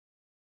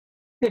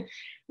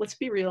 Let's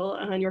be real,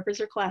 New Yorkers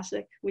are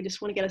classic. We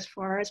just want to get as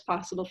far as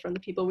possible from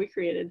the people we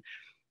created.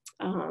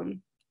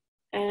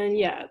 And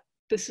yeah,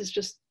 this is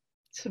just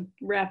to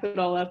wrap it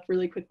all up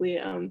really quickly.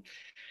 A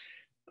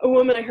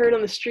woman I heard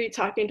on the street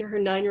talking to her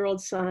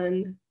 9-year-old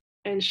son,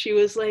 and she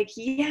was like,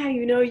 yeah,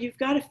 you've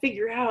got to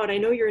figure out, I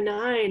know you're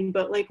 9,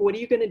 but like, what are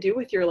you going to do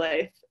with your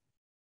life?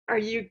 Are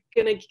you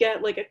going to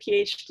get like a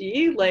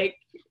PhD? Like,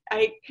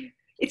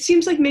 it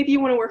seems like maybe you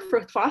want to work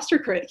for foster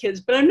kids,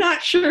 but I'm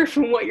not sure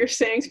from what you're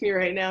saying to me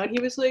right now. And he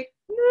was like,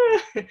 nah.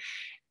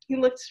 He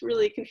looked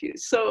really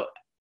confused. So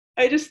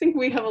I just think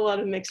we have a lot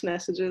of mixed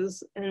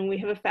messages, and we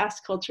have a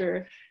fast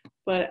culture,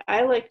 but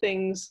I like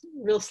things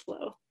real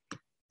slow.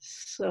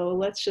 So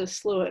let's just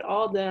slow it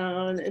all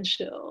down and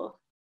chill.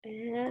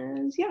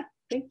 And yeah,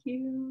 thank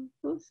you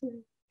for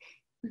listening.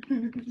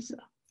 So.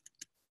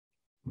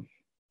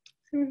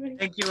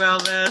 Thank you,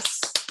 Elvis.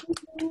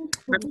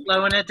 We're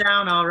slowing it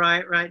down all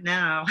right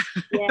now.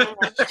 Yeah.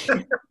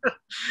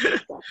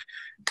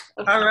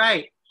 All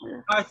right.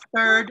 Our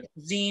third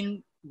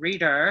zine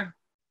reader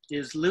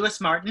is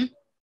Lewis Martin,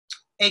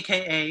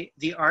 aka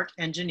the Art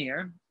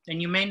Engineer.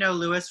 And you may know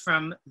Lewis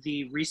from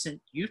the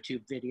recent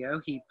YouTube video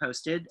he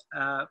posted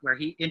where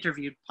he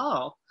interviewed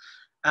Paul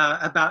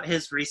about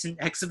his recent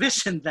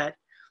exhibition that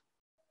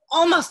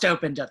almost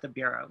opened at the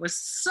Bureau. It was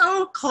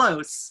so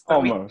close.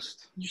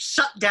 Almost. We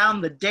shut down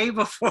the day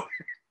before.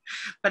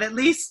 But at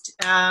least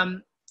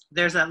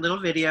there's that little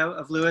video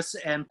of Lewis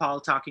and Paul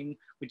talking,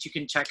 which you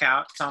can check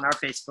out. It's on our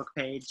Facebook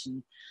page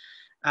and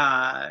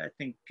I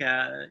think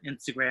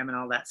Instagram and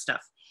all that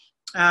stuff.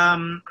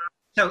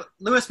 So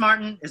Lewis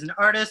Martin is an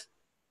artist,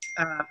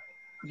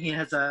 He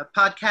has a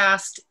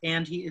podcast,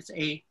 and he is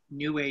a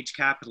new age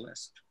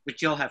capitalist,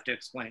 which you'll have to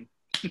explain.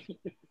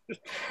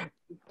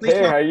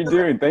 Hey, how you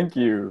doing? Thank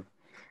you.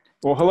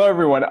 Well, hello,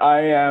 everyone.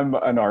 I am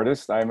an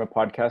artist. I'm a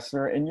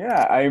podcaster. And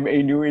yeah, I'm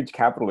a new age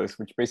capitalist,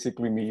 which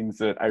basically means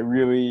that I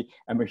really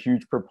am a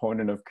huge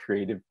proponent of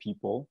creative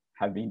people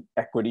having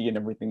equity in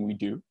everything we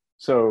do.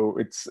 So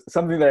it's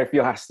something that I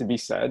feel has to be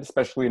said,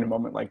 especially in a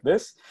moment like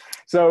this.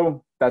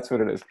 So that's what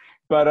it is.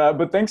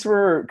 But thanks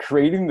for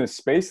creating this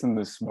space in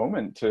this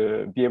moment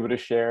to be able to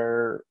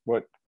share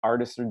what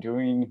artists are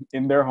doing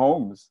in their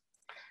homes.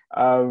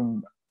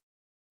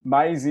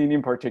 My zine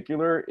in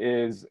particular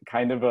is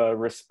kind of a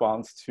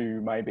response to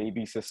my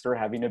baby sister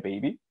having a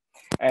baby.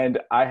 And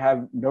I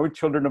have no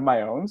children of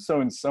my own.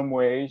 So in some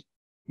way,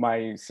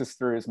 my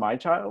sister is my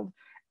child,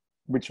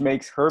 which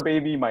makes her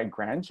baby my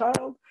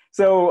grandchild.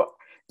 So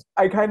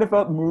I kind of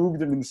felt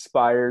moved and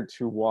inspired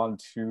to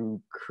want to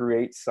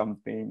create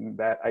something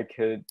that I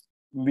could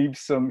leave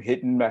some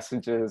hidden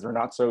messages or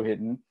not so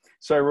hidden.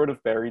 So I wrote a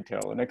fairy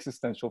tale, an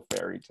existential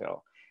fairy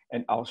tale.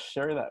 And I'll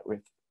share that with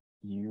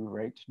you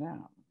right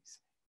now.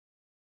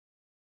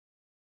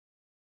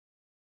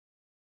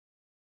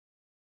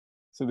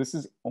 So this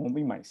is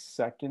only my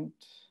second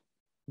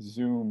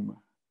Zoom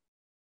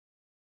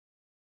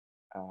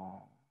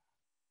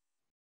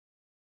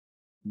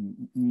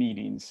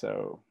meeting,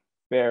 so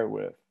bear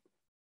with.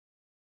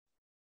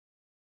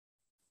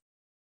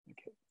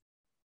 Okay.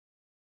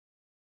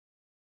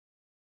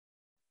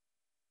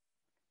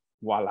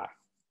 Voila.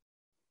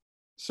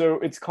 So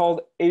it's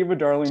called Ava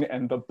Darling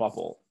and the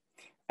Bubble.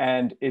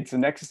 And it's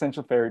an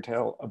existential fairy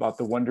tale about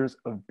the wonders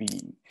of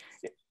being.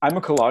 I'm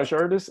a collage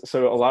artist,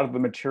 so a lot of the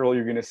material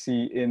you're gonna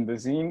see in the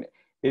zine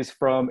is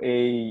from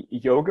a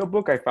yoga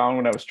book I found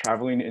when I was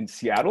traveling in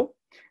Seattle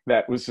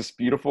that was just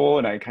beautiful,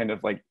 and I kind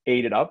of like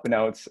ate it up, and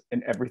now it's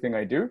in everything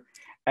I do.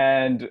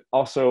 And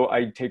also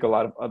I take a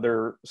lot of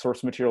other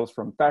source materials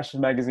from fashion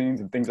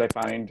magazines and things I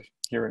find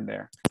here and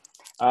there.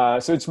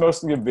 So it's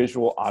mostly a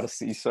visual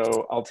odyssey,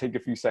 so I'll take a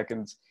few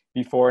seconds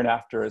before and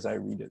after as I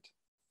read it.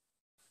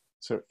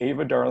 So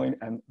Ava Darling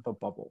and the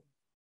Bubble.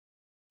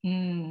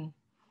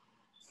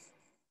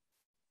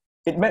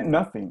 It meant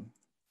nothing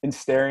in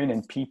staring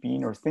and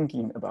peeping or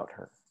thinking about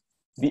her.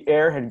 The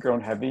air had grown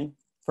heavy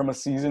from a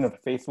season of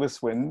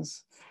faithless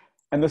winds,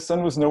 and the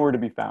sun was nowhere to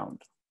be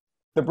found.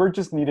 The bird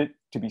just needed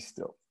to be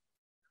still.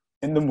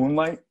 In the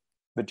moonlight,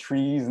 the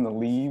trees and the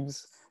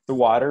leaves, the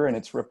water and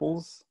its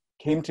ripples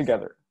came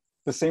together,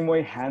 the same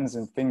way hands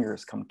and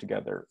fingers come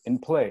together in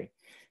play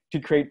to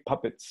create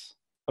puppets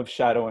of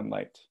shadow and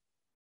light.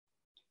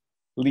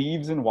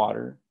 Leaves and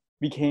water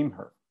became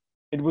her.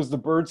 It was the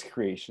bird's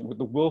creation with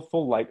the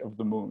willful light of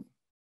the moon.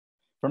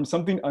 From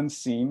something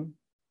unseen,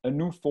 a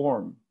new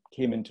form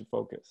came into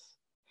focus.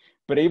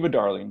 But Ava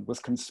Darling was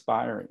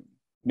conspiring,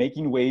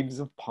 making waves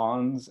of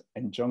ponds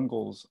and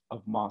jungles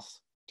of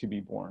moss to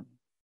be born.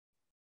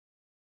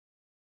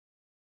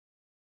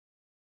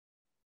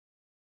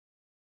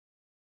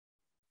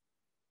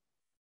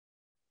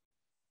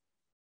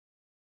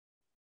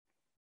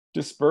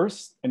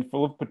 Dispersed and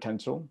full of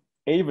potential,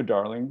 Ava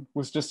Darling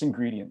was just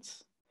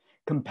ingredients,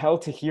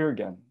 compelled to hear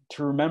again,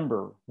 to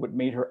remember what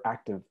made her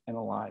active and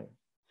alive.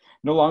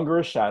 No longer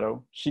a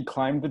shadow, she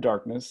climbed the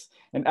darkness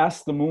and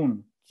asked the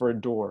moon for a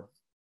door.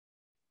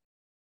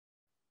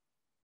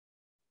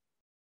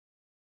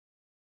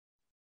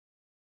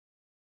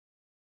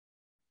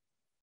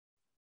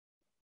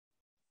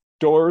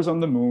 Doors on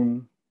the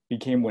moon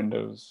became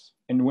windows,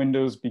 and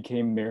windows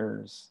became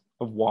mirrors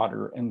of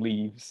water and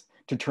leaves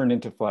to turn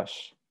into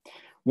flesh.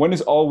 One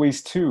is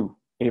always two,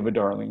 Ava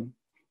Darling.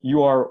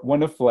 You are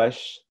one of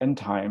flesh and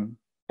time,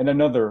 and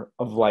another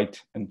of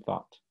light and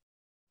thought.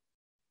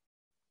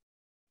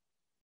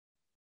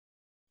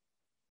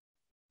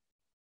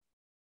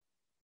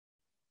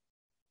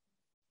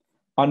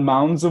 On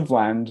mounds of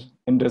land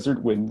and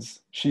desert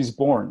winds, she's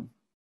born,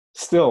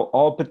 still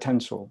all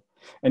potential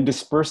and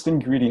dispersed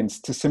ingredients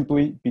to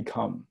simply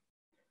become.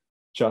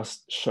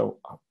 Just show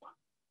up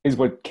is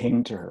what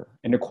came to her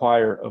in a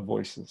choir of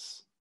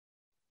voices.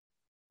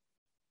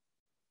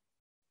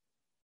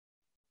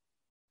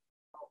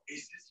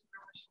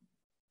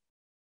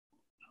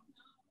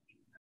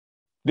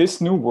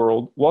 This new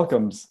world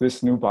welcomes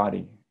this new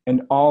body,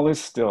 and all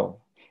is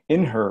still.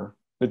 In her,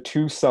 the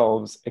two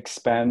selves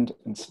expand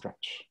and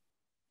stretch.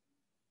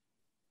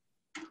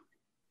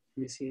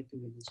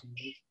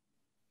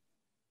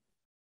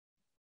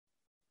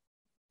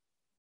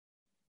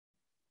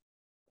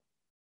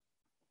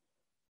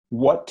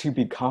 What to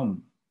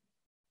become?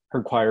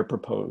 Her choir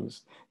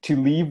proposed. To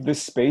leave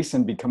this space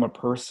and become a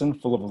person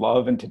full of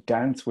love and to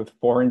dance with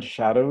foreign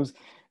shadows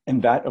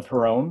and that of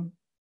her own?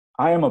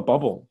 I am a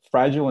bubble,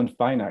 fragile and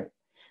finite,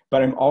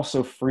 but I'm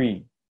also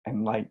free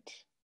and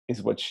light,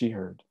 is what she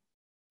heard.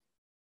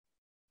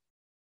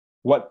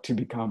 What to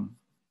become?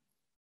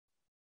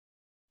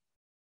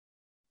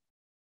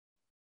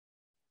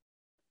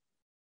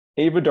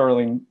 Ava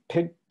Darling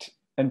picked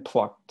and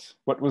plucked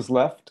what was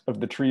left of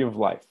the tree of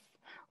life.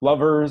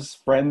 Lovers,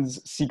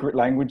 friends, secret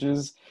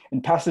languages,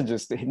 and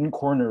passages to hidden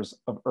corners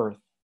of earth.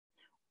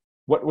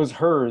 What was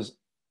hers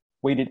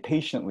waited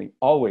patiently,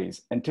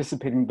 always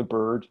anticipating the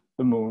bird,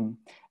 the moon,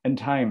 and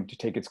time to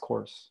take its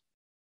course.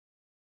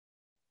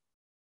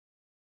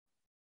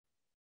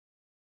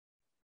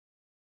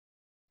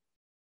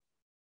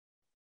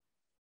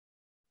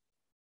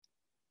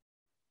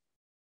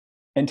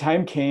 And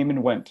time came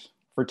and went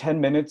for 10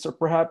 minutes or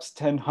perhaps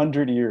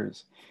 100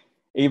 years.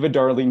 Ava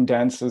Darling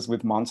dances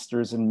with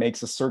monsters and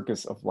makes a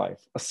circus of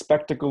life, a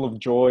spectacle of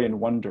joy and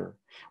wonder,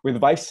 with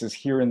vices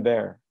here and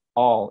there,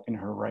 all in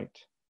her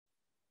right.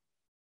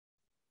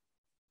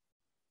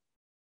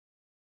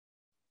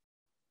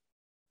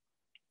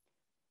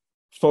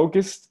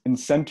 Focused and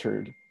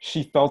centered,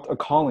 she felt a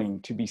calling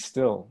to be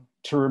still,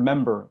 to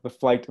remember the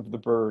flight of the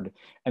bird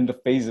and the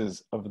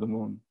phases of the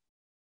moon.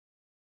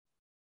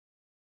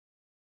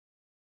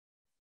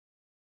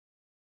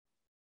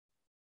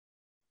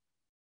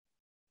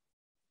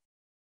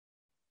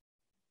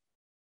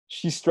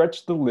 She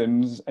stretched the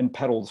limbs and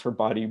petals her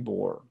body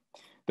bore.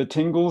 The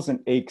tingles and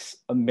aches,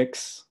 a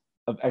mix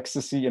of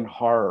ecstasy and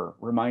horror,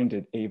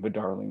 reminded Ava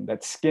Darling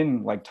that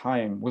skin, like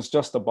time, was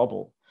just a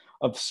bubble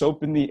of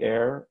soap in the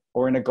air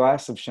or in a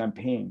glass of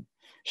champagne.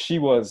 She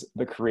was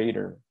the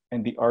creator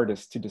and the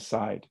artist to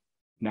decide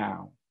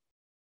now.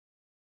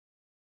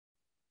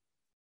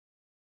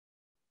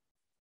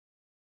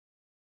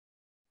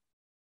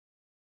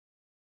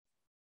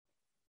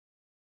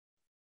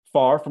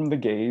 Far from the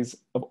gaze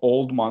of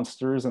old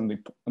monsters and the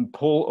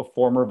pull of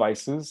former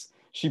vices,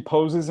 she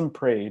poses and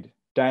prayed,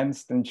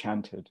 danced and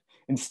chanted.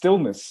 In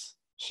stillness,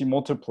 she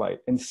multiplied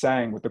and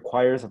sang with the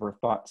choirs of her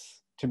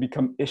thoughts to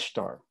become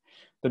Ishtar,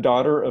 the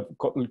daughter of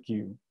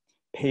Kotlku,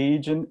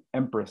 page and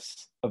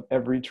empress of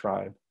every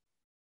tribe.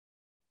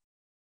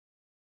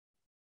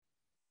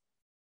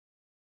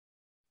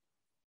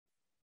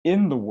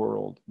 In the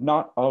world,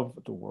 not of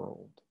the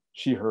world,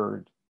 she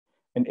heard,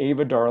 and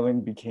Ava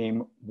Darling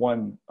became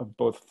one of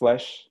both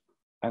flesh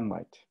and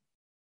light.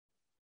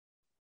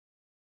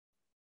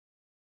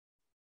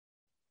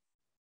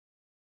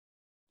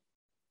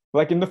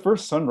 Like in the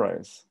first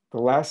sunrise, the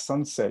last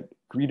sunset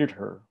greeted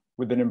her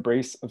with an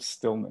embrace of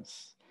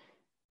stillness.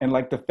 And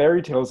like the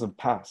fairy tales of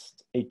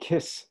past, a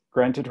kiss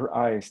granted her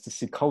eyes to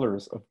see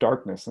colors of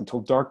darkness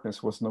until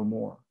darkness was no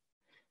more.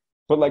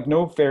 But like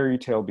no fairy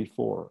tale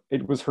before,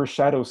 it was her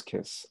shadow's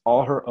kiss,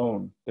 all her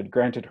own, that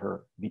granted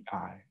her the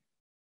eye.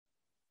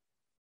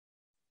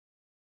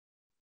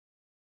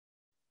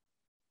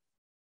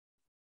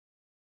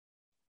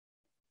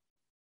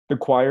 The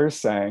choir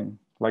sang,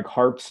 like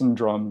harps and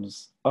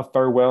drums, a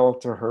farewell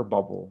to her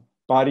bubble.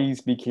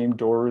 Bodies became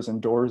doors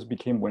and doors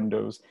became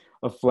windows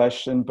of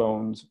flesh and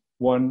bones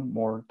one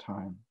more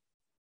time.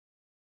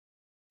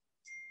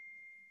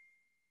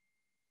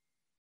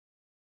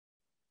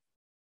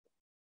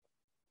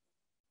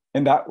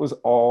 And that was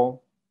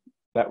all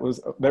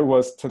there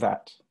was to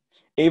that.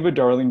 Ava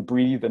Darling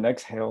breathed and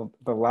exhaled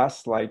the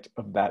last light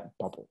of that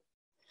bubble.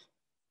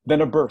 Then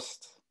a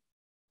burst.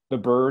 The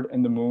bird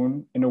and the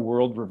moon in a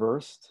world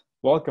reversed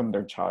welcomed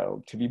their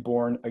child to be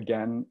born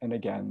again and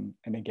again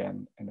and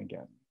again and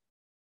again.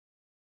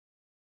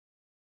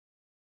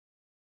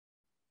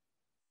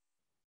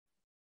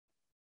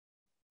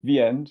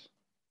 The end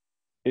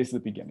is the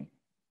beginning.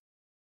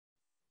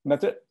 And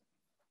that's it.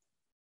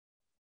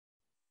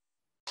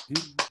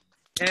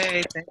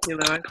 Hey, thank you,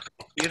 Louis.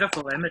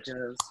 Beautiful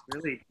images,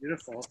 really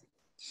beautiful.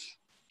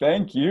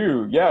 Thank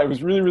you. Yeah, it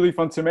was really, really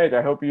fun to make.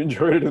 I hope you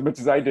enjoyed it as much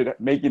as I did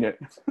making it.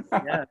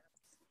 Yeah,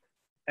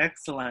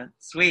 excellent,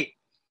 sweet.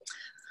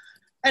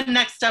 And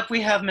next up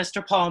we have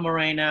Mr. Paul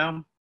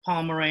Moreno.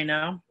 Paul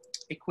Moreno,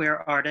 a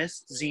queer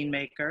artist, zine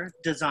maker,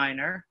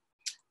 designer,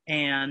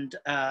 and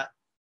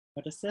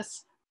what is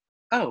this?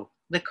 Oh,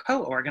 the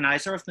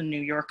co-organizer of the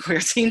New York Queer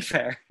Zine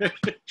Fair.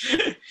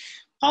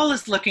 Paul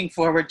is looking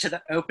forward to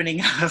the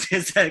opening of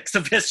his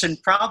exhibition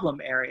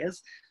Problem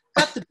Areas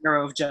at the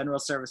Bureau of General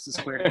Services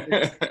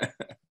Queer.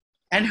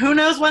 And who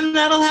knows when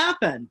that'll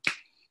happen?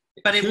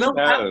 But it will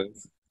happen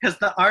because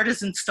the art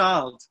is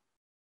installed.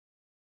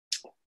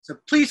 So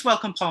please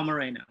welcome Paul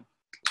Moreno.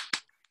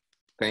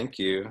 Thank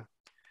you.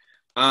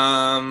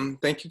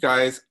 Thank you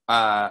guys,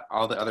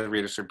 all the other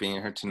readers for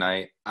being here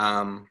tonight.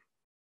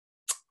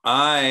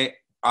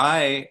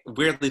 I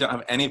weirdly don't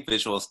have any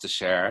visuals to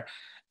share,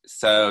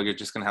 so you're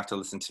just gonna have to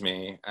listen to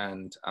me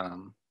and I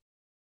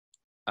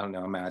don't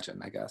know, imagine,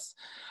 I guess.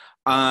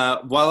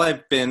 While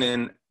I've been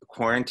in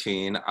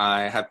quarantine,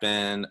 I have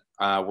been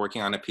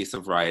working on a piece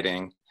of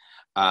writing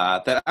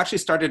that actually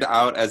started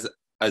out as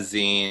a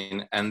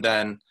zine, and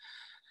then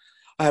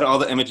I had all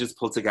the images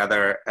pulled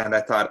together and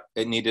I thought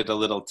it needed a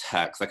little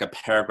text, like a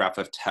paragraph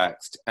of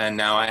text. And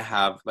now I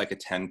have like a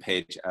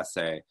 10-page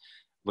essay,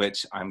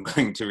 which I'm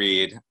going to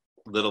read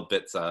little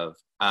bits of.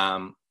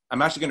 I'm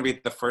actually going to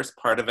read the first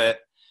part of it.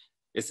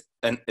 It's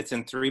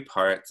in 3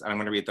 parts. I'm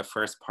going to read the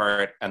first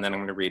part and then I'm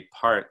going to read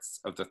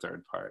parts of the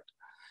third part.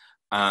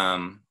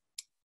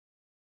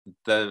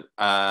 The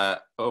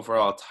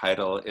overall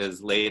title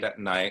is Late at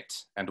Night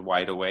and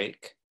Wide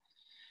Awake.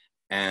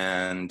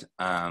 And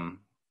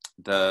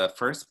the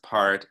first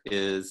part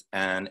is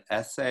an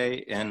essay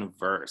in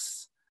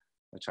verse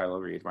which I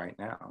will read right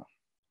now.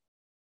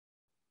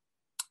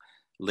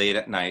 Late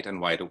at night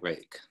and wide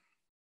awake.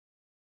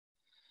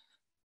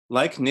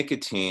 Like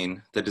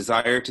nicotine, the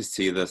desire to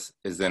see this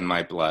is in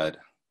my blood.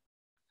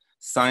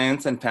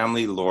 Science and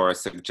family lore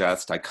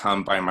suggest I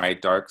come by my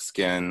dark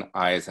skin,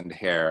 eyes, and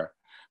hair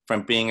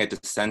from being a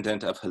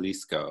descendant of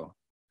Jalisco,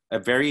 a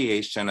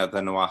variation of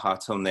the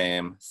Nahuatl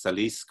name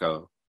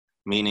Salisco,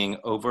 meaning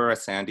over a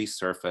sandy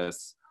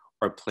surface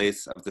or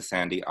place of the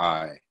sandy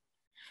eye,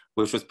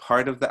 which was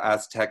part of the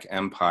Aztec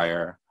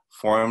Empire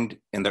formed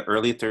in the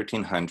early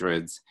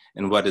 1300s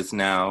in what is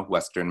now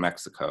Western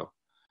Mexico.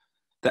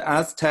 The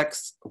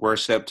Aztecs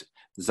worshipped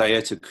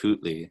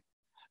Xiuhtlacutli,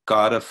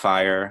 god of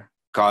fire,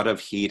 god of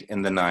heat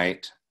in the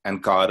night,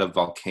 and god of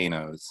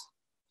volcanoes.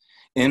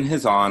 In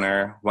his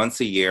honor, once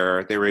a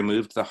year, they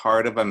removed the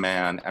heart of a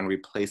man and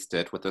replaced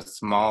it with a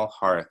small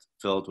hearth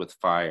filled with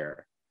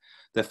fire,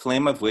 the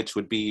flame of which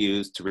would be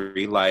used to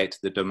relight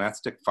the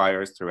domestic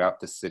fires throughout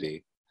the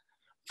city.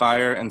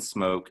 Fire and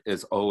smoke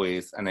is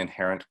always an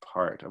inherent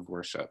part of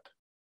worship.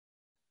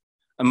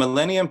 A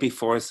millennium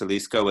before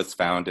Jalisco was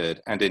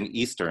founded, and in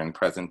eastern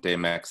present-day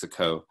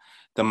Mexico,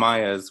 the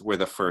Mayas were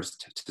the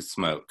first to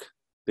smoke.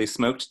 They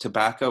smoked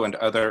tobacco and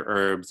other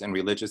herbs in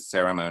religious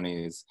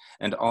ceremonies,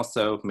 and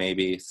also,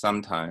 maybe,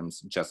 sometimes,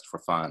 just for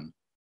fun.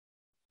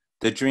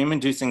 The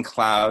dream-inducing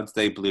clouds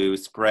they blew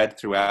spread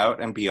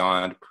throughout and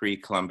beyond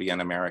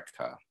pre-Columbian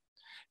America,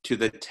 to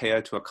the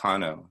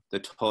Teotihuacano, the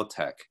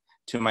Toltec,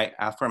 to my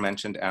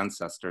aforementioned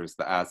ancestors,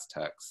 the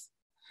Aztecs.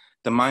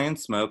 The Mayan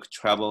smoke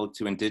traveled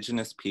to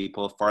indigenous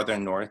people farther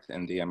north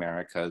in the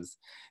Americas,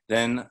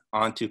 then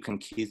on to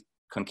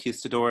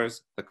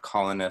conquistadors, the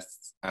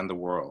colonists, and the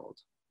world.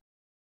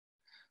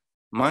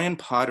 Mayan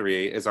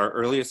pottery is our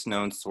earliest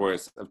known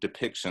source of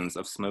depictions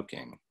of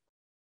smoking.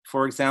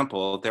 For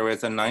example, there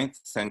is a 9th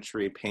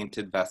century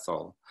painted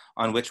vessel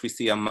on which we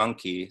see a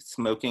monkey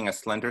smoking a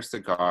slender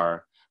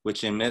cigar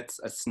which emits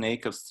a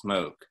snake of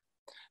smoke.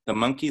 The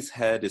monkey's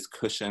head is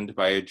cushioned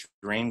by a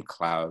dream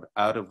cloud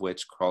out of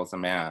which crawls a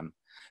man.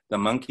 The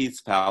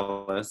monkey's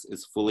phallus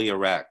is fully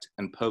erect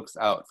and pokes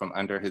out from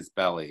under his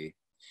belly.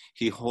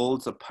 He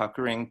holds a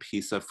puckering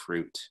piece of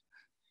fruit.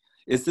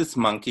 Is this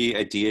monkey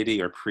a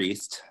deity or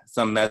priest,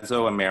 some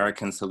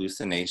Mesoamerican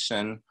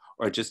hallucination,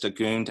 or just a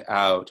gooned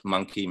out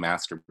monkey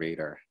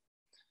masturbator?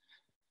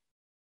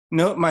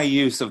 Note my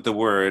use of the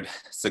word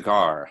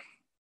cigar.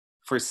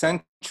 For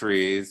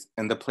centuries,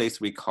 in the place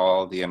we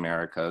call the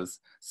Americas,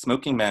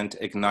 smoking meant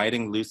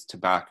igniting loose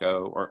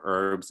tobacco or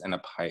herbs in a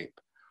pipe,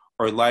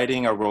 or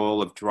lighting a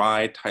roll of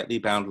dry, tightly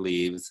bound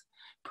leaves,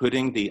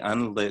 putting the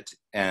unlit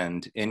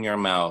end in your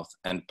mouth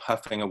and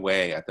puffing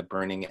away at the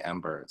burning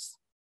embers.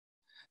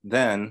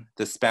 Then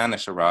the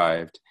Spanish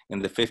arrived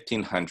in the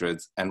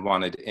 1500s and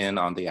wanted in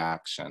on the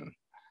action,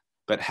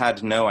 but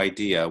had no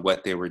idea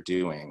what they were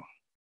doing.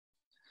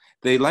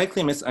 They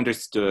likely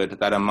misunderstood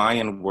that a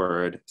Mayan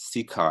word,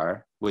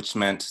 sicar, which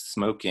meant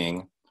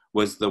smoking,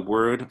 was the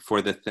word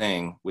for the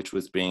thing which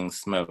was being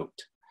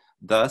smoked.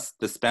 Thus,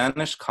 the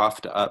Spanish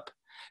coughed up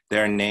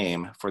their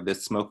name for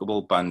this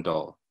smokable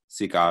bundle,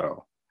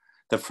 cigarro.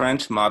 The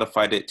French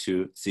modified it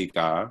to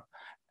cigar,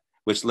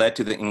 which led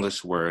to the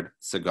English word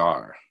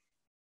cigar.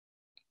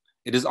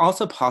 It is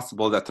also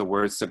possible that the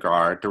word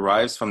cigar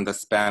derives from the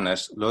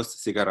Spanish Los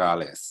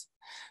Cigarrales,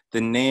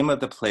 the name of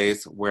the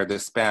place where the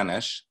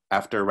Spanish,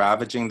 after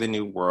ravaging the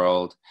New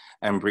World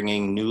and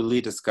bringing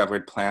newly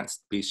discovered plant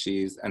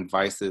species and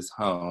vices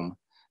home,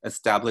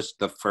 established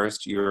the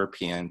first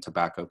European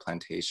tobacco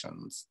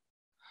plantations.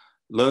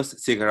 Los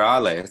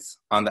Cigarrales,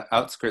 on the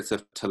outskirts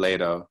of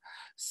Toledo,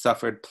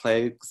 suffered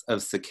plagues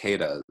of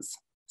cicadas,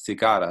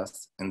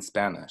 cigarras in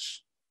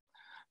Spanish.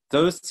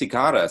 Those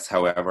cigarras,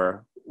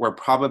 however, were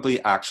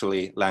probably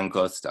actually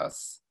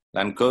langostas.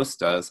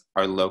 Langostas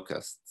are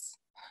locusts.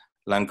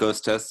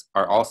 Langostas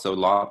are also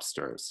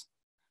lobsters.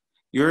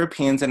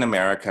 Europeans in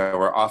America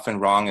were often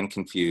wrong and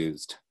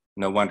confused.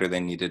 No wonder they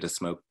needed a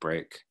smoke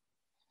break.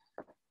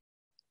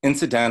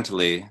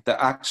 Incidentally,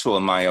 the actual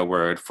Maya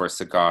word for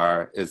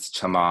cigar is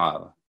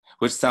chamal,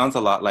 which sounds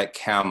a lot like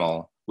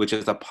camel, which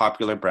is a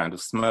popular brand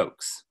of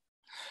smokes.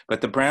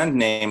 But the brand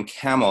name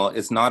camel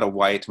is not a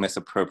white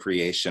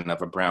misappropriation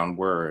of a brown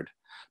word,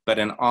 but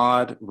an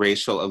odd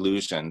racial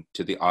allusion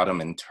to the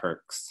Ottoman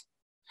Turks,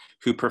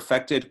 who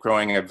perfected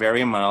growing a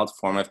very mild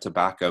form of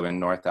tobacco in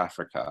North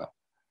Africa.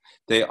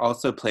 They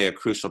also play a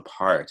crucial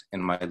part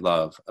in my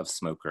love of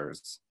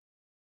smokers.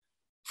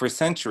 For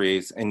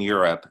centuries in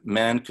Europe,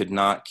 men could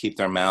not keep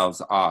their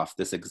mouths off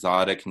this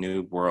exotic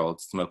New World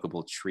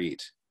smokable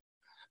treat.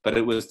 But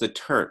it was the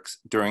Turks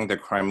during the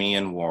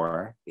Crimean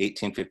War,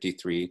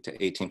 1853 to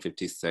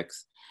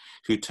 1856,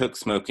 who took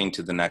smoking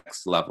to the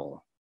next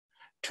level.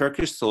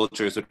 Turkish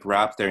soldiers would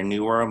wrap their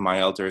newer,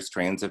 milder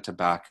strains of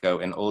tobacco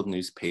in old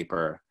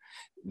newspaper,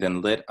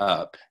 then lit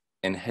up,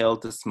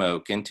 inhaled the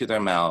smoke into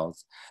their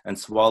mouths, and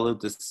swallowed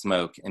the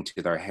smoke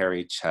into their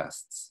hairy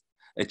chests,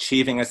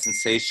 achieving a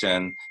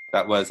sensation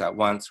that was at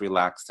once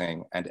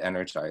relaxing and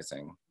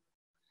energizing.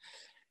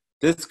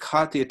 This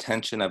caught the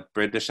attention of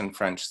British and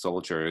French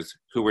soldiers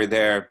who were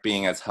there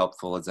being as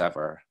helpful as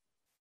ever.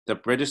 The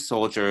British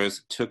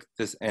soldiers took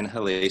this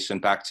inhalation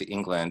back to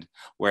England,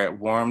 where it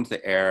warmed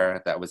the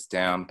air that was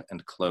damp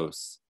and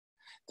close.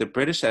 The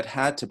British had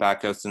had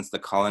tobacco since the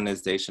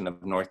colonization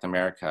of North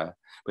America,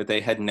 but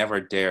they had never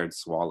dared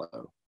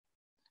swallow.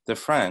 The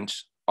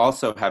French,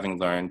 also having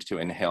learned to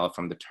inhale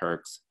from the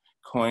Turks,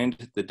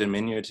 coined the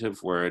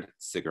diminutive word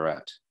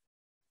cigarette.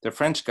 The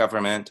French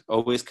government,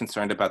 always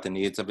concerned about the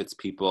needs of its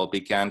people,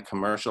 began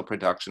commercial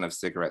production of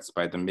cigarettes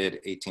by the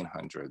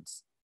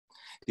mid-1800s.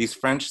 These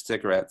French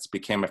cigarettes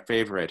became a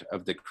favorite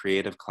of the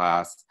creative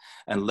class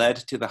and led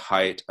to the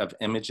height of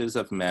images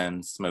of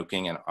men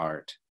smoking in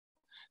art.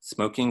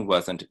 Smoking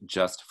wasn't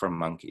just for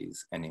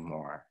monkeys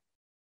anymore.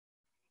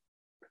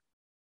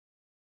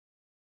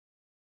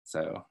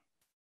 So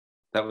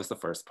that was the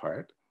first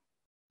part.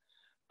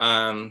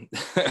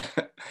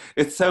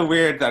 It's so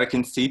weird that I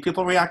can see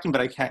people reacting, but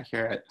I can't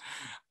hear it.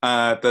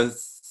 The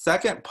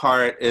second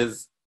part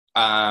is,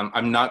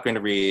 I'm not going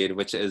to read,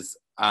 which is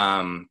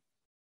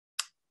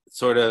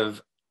sort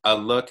of a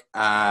look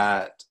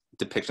at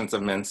depictions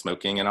of men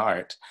smoking in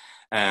art.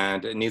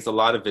 And it needs a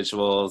lot of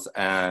visuals,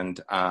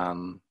 and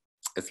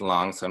it's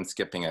long, so I'm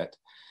skipping it.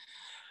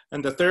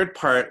 And the third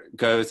part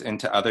goes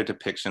into other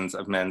depictions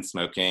of men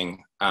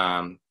smoking,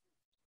 and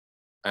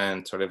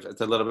sort of,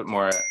 it's a little bit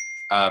more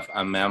of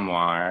a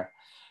memoir.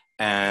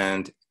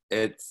 And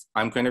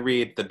I'm going to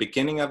read the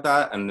beginning of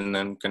that, and then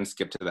I'm going to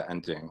skip to the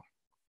ending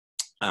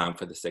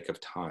for the sake of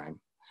time.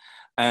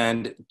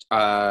 And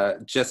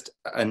just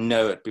a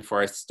note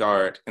before I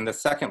start, in the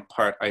second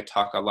part, I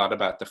talk a lot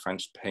about the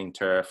French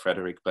painter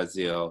Frédéric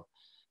Bazille.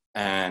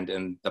 And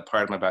in the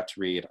part I'm about to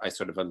read, I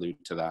sort of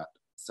allude to that.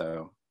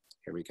 So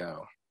here we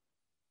go.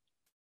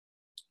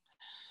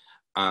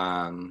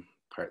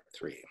 Part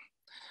 3.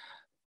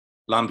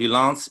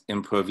 L'ambulance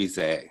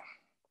improvisée.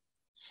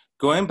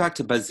 Going back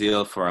to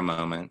Bazille for a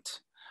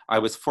moment, I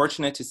was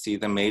fortunate to see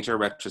the major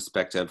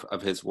retrospective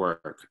of his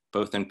work,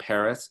 both in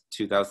Paris,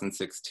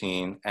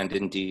 2016, and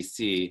in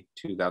DC,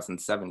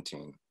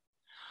 2017.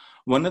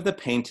 One of the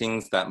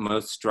paintings that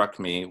most struck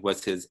me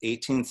was his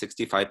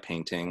 1865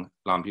 painting,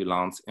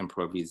 L'ambulance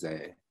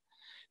improvisée.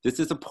 This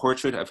is a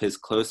portrait of his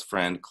close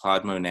friend,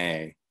 Claude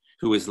Monet,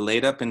 who was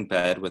laid up in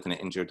bed with an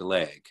injured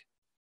leg.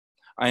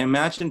 I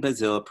imagine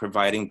Bazille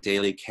providing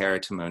daily care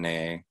to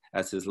Monet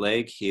as his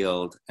leg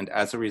healed, and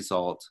as a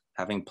result,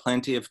 having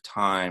plenty of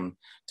time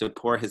to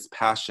pour his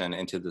passion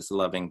into this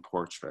loving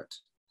portrait.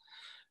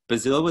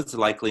 Bazille was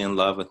likely in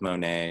love with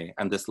Monet,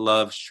 and this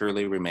love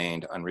surely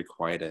remained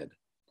unrequited.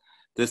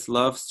 This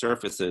love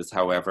surfaces,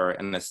 however,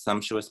 in a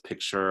sumptuous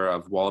picture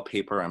of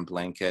wallpaper and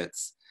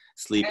blankets,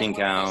 sleeping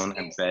gown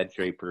and bed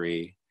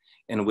drapery,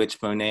 in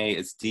which Monet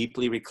is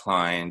deeply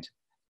reclined,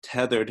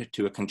 tethered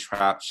to a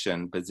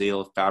contraption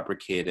Bazille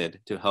fabricated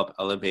to help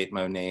elevate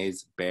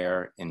Monet's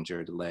bare,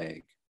 injured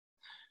leg.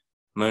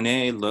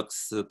 Monet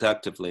looks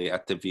seductively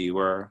at the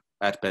viewer,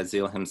 at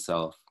Bazille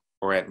himself,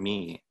 or at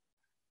me.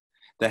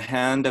 The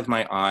hand of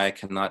my eye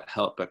cannot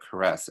help but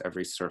caress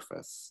every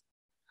surface.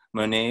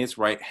 Monet's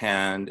right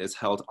hand is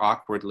held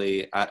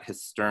awkwardly at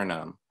his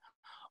sternum,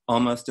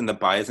 almost in the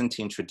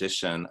Byzantine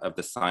tradition of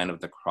the sign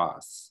of the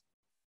cross.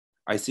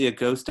 I see a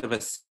ghost of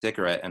a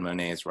cigarette in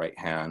Monet's right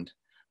hand.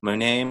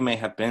 Monet may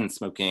have been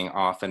smoking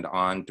off and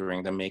on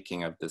during the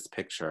making of this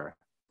picture,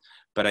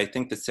 but I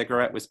think the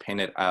cigarette was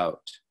painted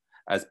out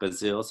as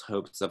Bazille's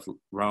hopes of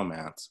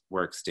romance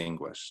were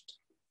extinguished.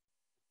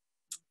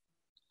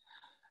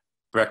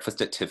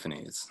 Breakfast at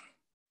Tiffany's.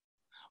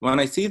 When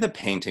I see the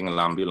painting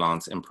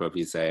L'ambulance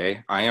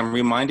improvisée, I am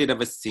reminded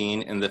of a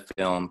scene in the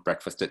film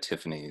Breakfast at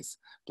Tiffany's,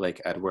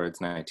 Blake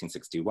Edwards,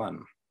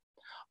 1961.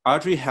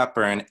 Audrey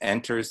Hepburn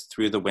enters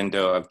through the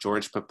window of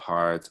George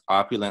Peppard's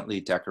opulently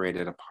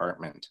decorated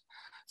apartment,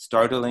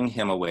 startling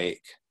him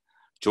awake.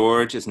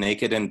 George is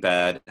naked in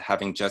bed,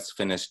 having just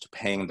finished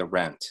paying the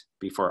rent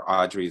before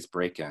Audrey's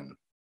break-in.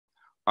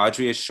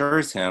 Audrey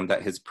assures him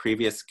that his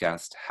previous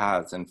guest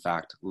has, in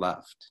fact,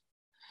 left.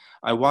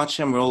 I watch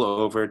him roll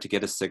over to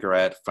get a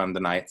cigarette from the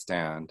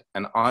nightstand,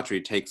 and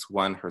Audrey takes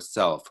one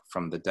herself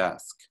from the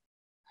desk.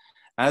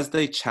 As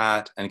they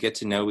chat and get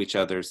to know each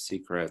other's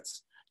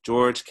secrets,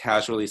 George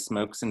casually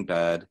smokes in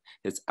bed.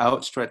 His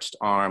outstretched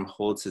arm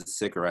holds his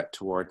cigarette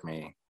toward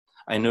me.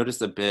 I notice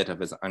a bit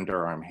of his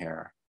underarm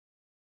hair.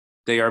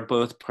 They are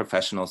both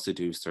professional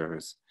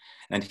seducers,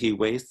 and he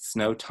wastes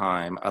no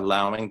time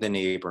allowing the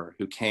neighbor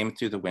who came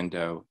through the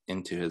window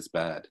into his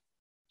bed.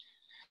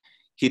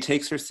 He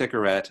takes her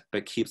cigarette,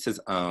 but keeps his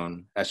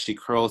own as she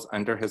curls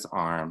under his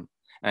arm,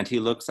 and he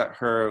looks at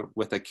her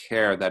with a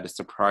care that is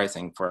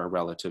surprising for a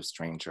relative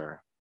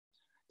stranger.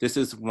 This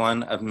is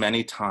one of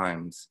many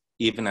times,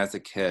 even as a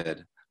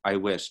kid, I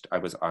wished I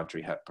was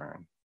Audrey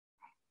Hepburn.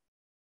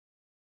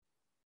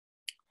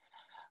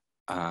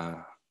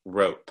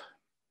 Rope.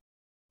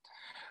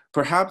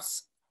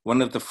 Perhaps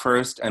one of the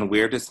first and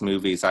weirdest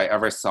movies I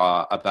ever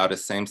saw about a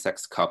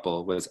same-sex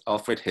couple was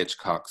Alfred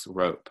Hitchcock's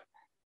Rope,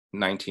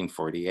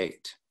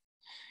 1948.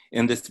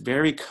 In this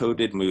very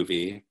coded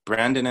movie,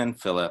 Brandon and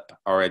Philip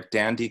are a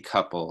dandy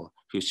couple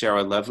who share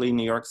a lovely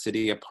New York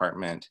City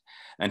apartment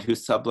and who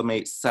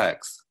sublimate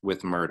sex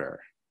with murder.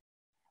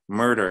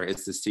 Murder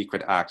is the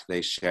secret act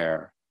they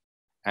share,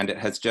 and it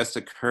has just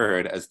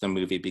occurred as the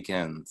movie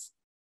begins.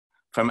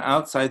 From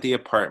outside the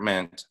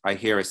apartment, I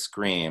hear a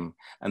scream,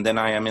 and then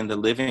I am in the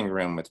living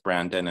room with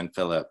Brandon and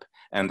Philip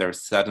and their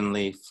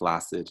suddenly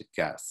flaccid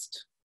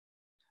guest.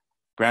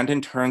 Brandon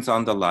turns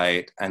on the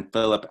light, and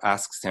Philip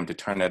asks him to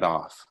turn it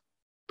off.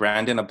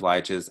 Brandon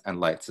obliges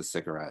and lights a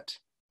cigarette.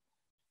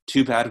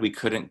 Too bad we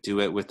couldn't do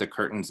it with the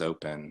curtains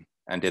open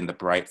and in the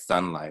bright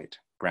sunlight,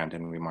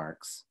 Brandon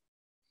remarks.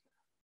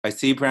 I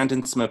see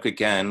Brandon smoke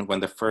again when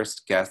the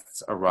first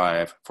guests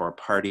arrive for a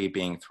party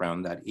being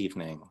thrown that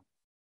evening.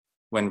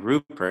 When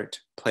Rupert,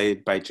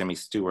 played by Jimmy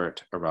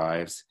Stewart,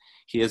 arrives,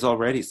 he is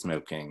already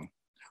smoking.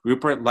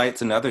 Rupert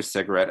lights another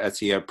cigarette as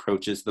he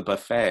approaches the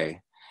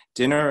buffet.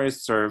 Dinner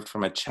is served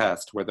from a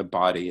chest where the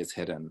body is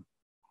hidden.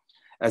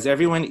 As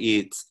everyone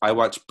eats, I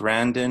watch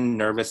Brandon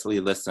nervously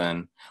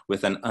listen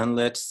with an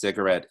unlit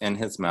cigarette in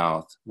his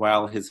mouth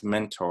while his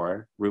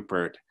mentor,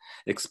 Rupert,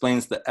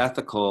 explains the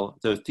ethical,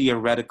 though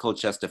theoretical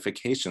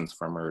justifications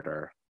for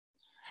murder.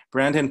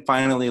 Brandon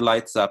finally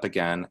lights up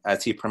again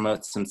as he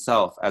promotes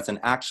himself as an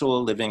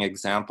actual living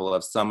example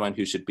of someone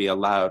who should be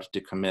allowed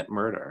to commit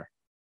murder.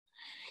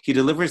 He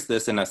delivers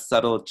this in a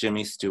subtle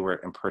Jimmy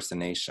Stewart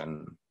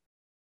impersonation.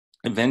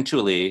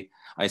 Eventually,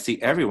 I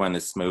see everyone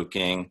is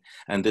smoking,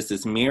 and this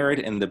is mirrored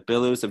in the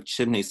billows of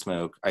chimney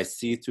smoke I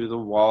see through the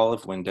wall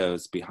of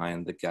windows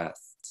behind the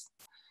guests.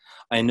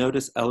 I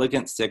notice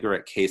elegant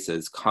cigarette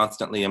cases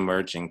constantly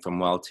emerging from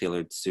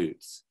well-tailored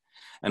suits.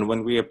 And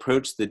when we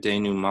approach the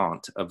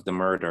denouement of the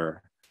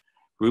murder,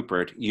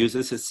 Rupert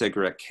uses his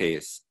cigarette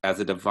case as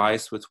a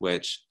device with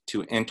which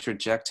to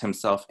interject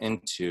himself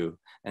into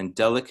and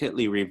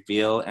delicately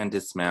reveal and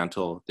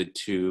dismantle the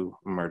two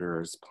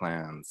murderers'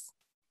 plans.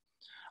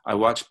 I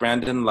watch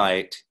Brandon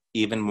light,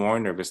 even more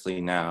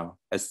nervously now,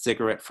 a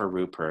cigarette for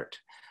Rupert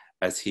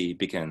as he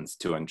begins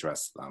to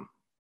undress them.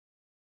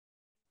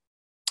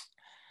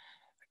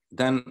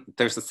 Then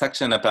there's a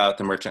section about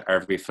the Merchant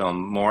Ivory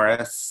film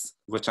Morris,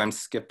 which I'm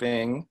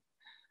skipping,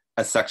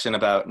 a section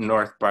about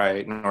North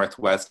by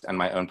Northwest and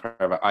my own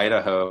private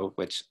Idaho,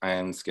 which I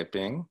am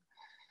skipping.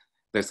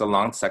 There's a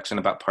long section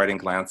about Parting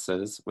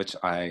Glances, which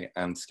I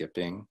am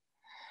skipping.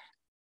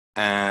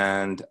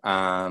 And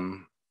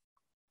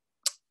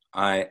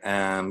I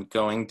am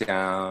going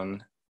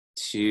down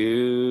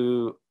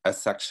to a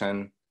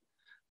section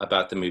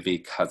about the movie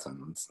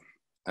Cousins,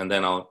 and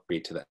then I'll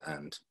read to the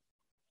end.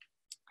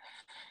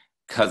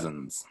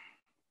 Cousins.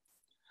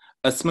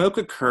 A smoke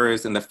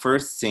occurs in the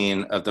first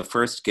scene of the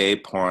first gay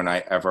porn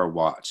I ever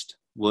watched,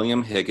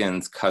 William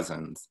Higgins'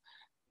 Cousins,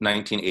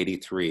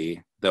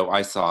 1983, though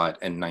I saw it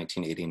in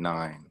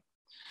 1989.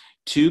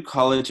 Two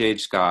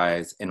college-age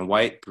guys in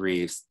white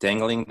briefs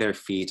dangling their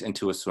feet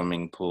into a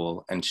swimming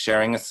pool and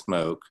sharing a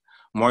smoke,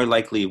 more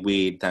likely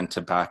weed than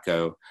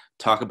tobacco,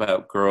 talk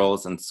about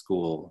girls and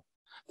school.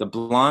 The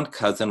blonde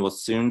cousin will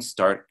soon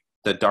start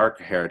the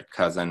dark-haired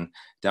cousin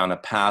down a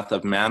path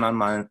of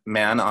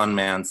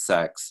man-on-man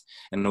sex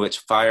in which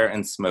fire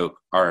and smoke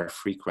are a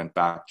frequent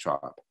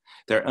backdrop.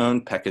 Their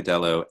own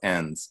peccadillo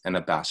ends in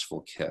a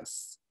bashful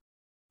kiss.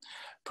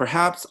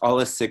 Perhaps all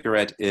a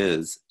cigarette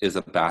is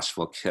a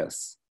bashful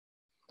kiss.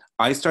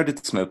 I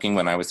started smoking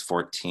when I was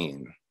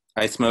 14.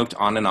 I smoked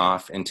on and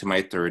off into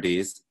my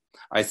 30s.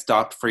 I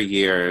stopped for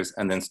years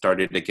and then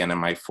started again in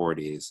my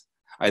 40s.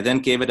 I then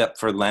gave it up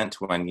for Lent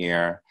one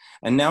year,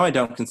 and now I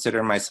don't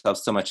consider myself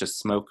so much a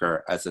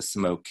smoker as a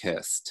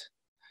smokist.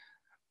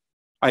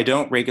 I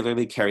don't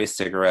regularly carry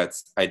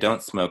cigarettes. I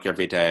don't smoke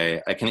every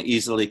day. I can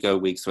easily go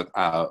weeks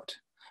without.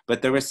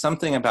 But there is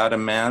something about a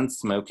man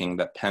smoking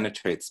that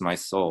penetrates my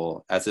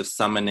soul, as if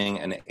summoning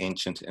an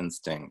ancient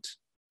instinct.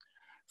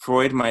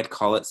 Freud might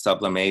call it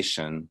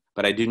sublimation,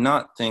 but I do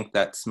not think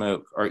that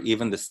smoke or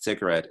even the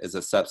cigarette is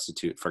a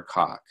substitute for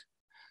cock.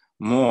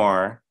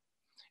 More,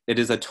 it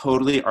is a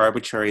totally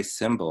arbitrary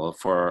symbol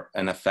for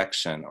an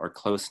affection or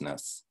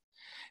closeness.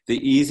 The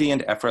easy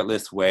and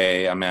effortless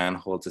way a man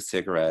holds a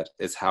cigarette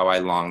is how I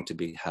long to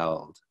be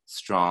held,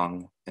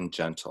 strong and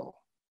gentle.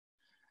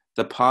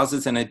 The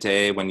pauses in a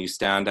day when you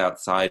stand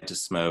outside to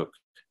smoke,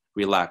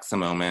 relax a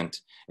moment,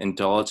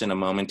 indulge in a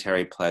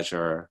momentary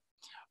pleasure,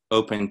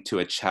 open to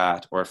a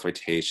chat or a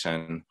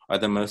flirtation, are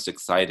the most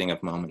exciting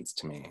of moments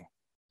to me.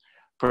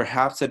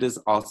 Perhaps it is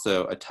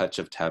also a touch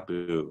of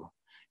taboo.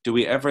 Do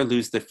we ever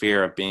lose the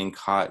fear of being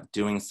caught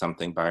doing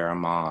something by our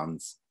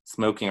moms,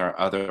 smoking or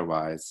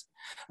otherwise,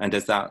 and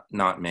does that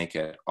not make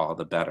it all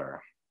the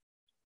better?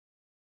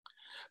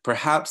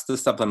 Perhaps the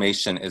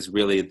sublimation is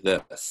really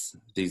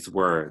these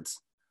words.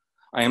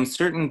 I am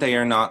certain they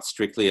are not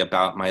strictly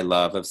about my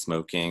love of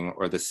smoking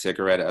or the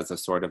cigarette as a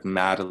sort of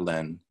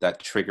Madeleine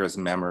that triggers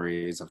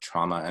memories of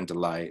trauma and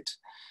delight.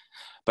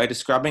 By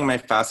describing my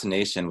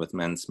fascination with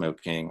men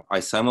smoking,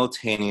 I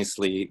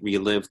simultaneously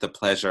relive the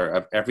pleasure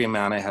of every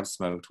man I have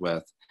smoked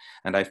with,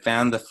 and I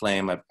fan the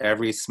flame of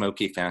every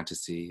smoky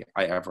fantasy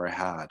I ever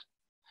had.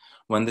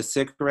 When the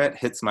cigarette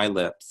hits my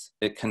lips,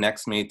 it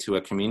connects me to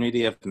a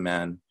community of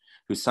men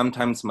who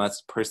sometimes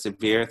must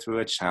persevere through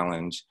a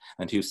challenge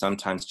and who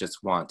sometimes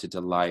just want to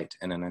delight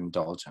in an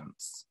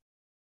indulgence.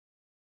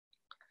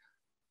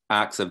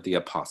 Acts of the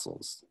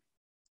Apostles.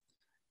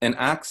 In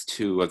Acts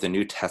 2 of the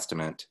New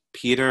Testament,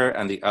 Peter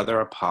and the other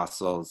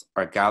apostles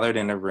are gathered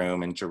in a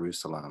room in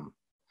Jerusalem.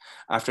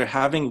 After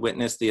having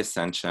witnessed the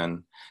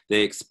ascension,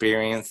 they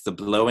experience the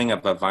blowing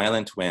of a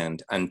violent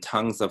wind and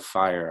tongues of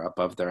fire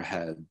above their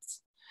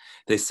heads.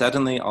 They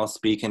suddenly all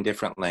speak in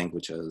different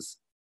languages.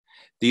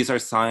 These are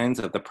signs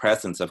of the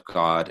presence of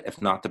God, if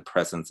not the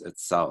presence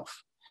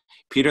itself.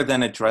 Peter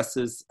then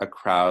addresses a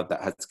crowd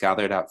that has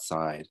gathered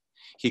outside.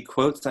 He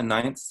quotes a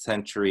 9th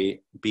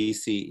century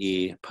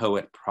BCE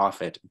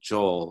poet-prophet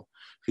Joel,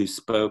 who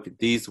spoke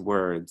these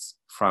words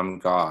from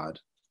God.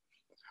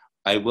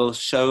 I will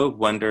show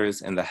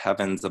wonders in the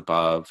heavens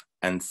above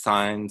and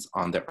signs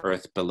on the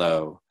earth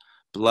below,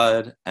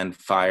 blood and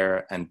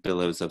fire and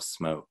billows of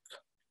smoke.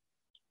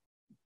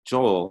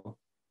 Joel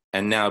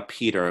and now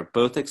Peter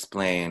both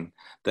explain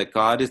that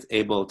God is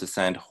able to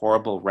send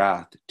horrible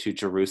wrath to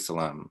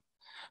Jerusalem,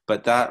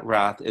 but that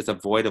wrath is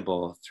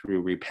avoidable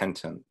through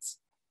repentance.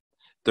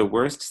 The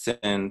worst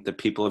sin the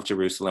people of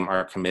Jerusalem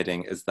are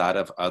committing is that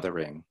of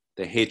othering,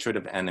 the hatred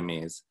of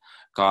enemies.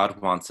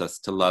 God wants us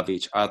to love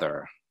each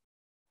other.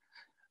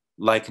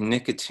 Like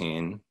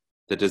nicotine,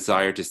 the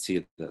desire to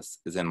see this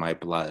is in my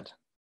blood.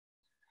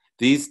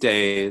 These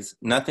days,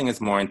 nothing is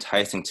more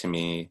enticing to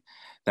me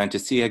than to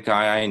see a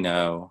guy I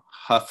know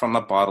huff from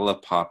a bottle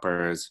of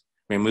poppers,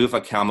 remove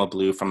a Camel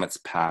Blue from its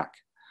pack,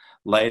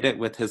 light it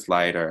with his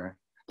lighter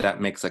that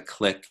makes a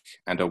click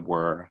and a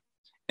whir,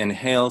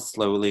 inhale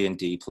slowly and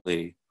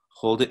deeply,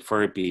 hold it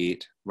for a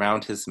beat,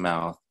 round his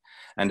mouth,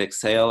 and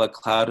exhale a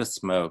cloud of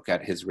smoke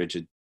at his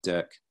rigid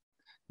dick,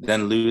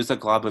 then lose a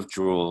glob of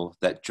drool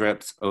that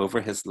drips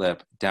over his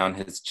lip down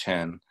his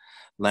chin,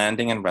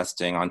 landing and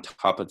resting on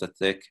top of the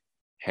thick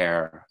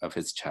hair of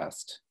his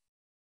chest.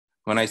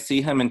 When I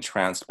see him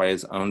entranced by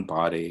his own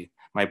body,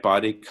 my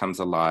body comes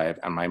alive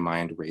and my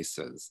mind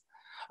races.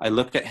 I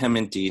look at him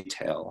in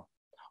detail.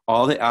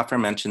 All the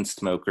aforementioned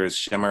smokers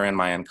shimmer in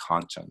my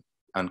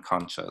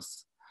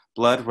unconscious.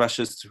 Blood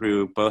rushes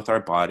through both our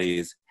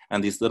bodies,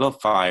 and these little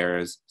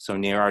fires, so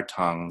near our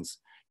tongues,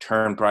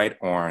 turn bright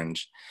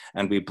orange,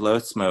 and we blow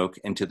smoke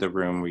into the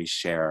room we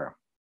share.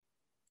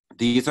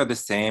 These are the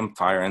same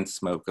fire and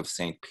smoke of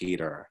St.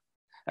 Peter.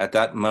 At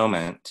that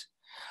moment,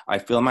 I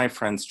feel my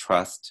friend's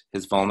trust,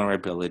 his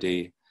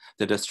vulnerability,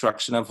 the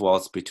destruction of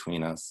walls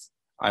between us.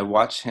 I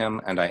watch him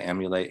and I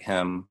emulate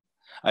him.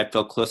 I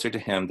feel closer to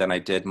him than I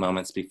did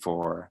moments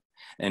before,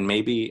 and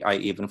maybe I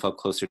even feel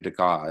closer to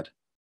God.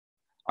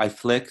 I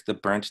flick the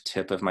burnt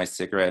tip of my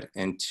cigarette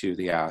into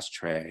the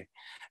ashtray,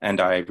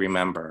 and I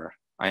remember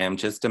I am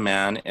just a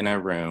man in a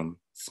room,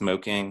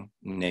 smoking,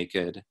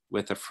 naked,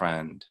 with a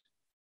friend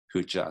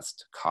who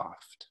just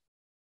coughed.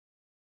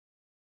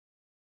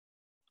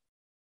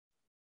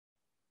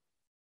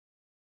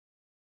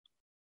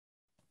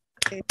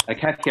 I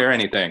can't hear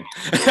anything.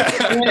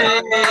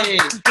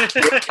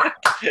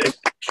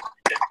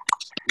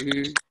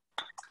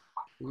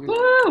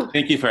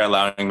 Thank you for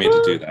allowing me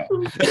to do that.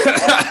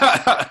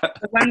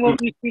 When will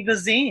we see the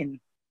zine?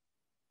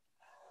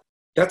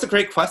 That's a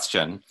great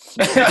question.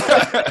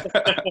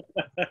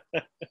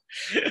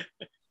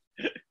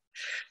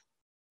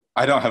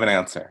 I don't have an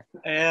answer.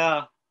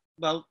 Yeah.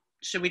 Well,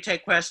 should we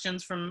take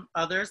questions from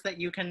others that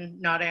you can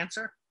not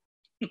answer?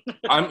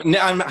 I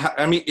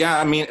mean,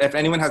 if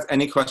anyone has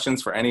any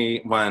questions for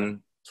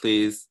anyone,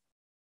 please,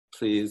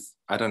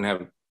 I don't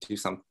know, do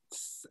something.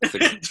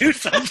 Do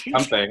something.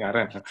 Something, I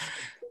don't know.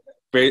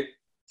 Great.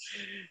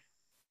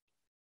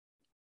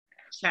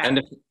 Chat.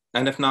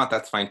 And if not,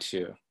 that's fine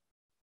too.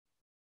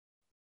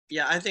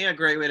 Yeah, I think a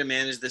great way to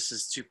manage this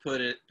is to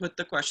put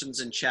the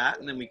questions in chat,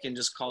 and then we can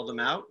just call them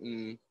out.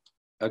 And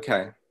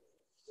okay.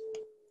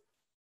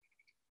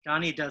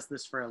 Johnny does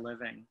this for a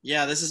living.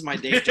 Yeah, this is my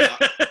day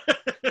job.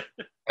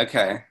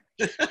 Okay.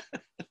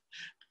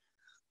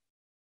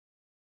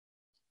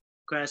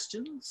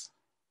 Questions?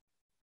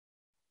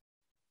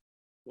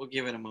 We'll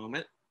give it a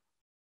moment.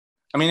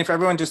 I mean, if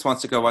everyone just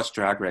wants to go watch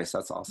Drag Race,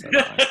 that's also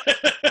fine.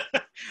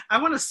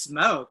 I want to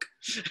smoke.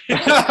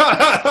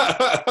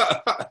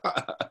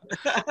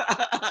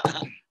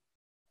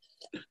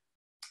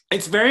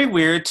 It's very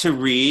weird to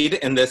read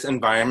in this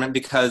environment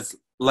because,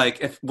 like,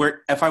 if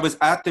I was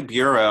at the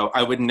bureau,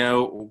 I would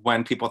know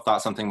when people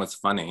thought something was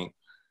funny.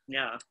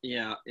 Yeah.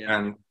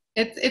 And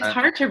it's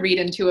hard to read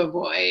and to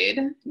avoid.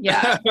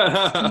 Yeah.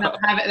 Not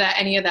have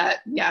any of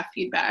that. Yeah,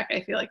 feedback.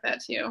 I feel like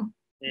that too.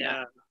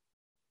 Yeah.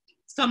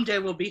 Someday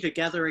we'll be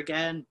together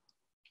again.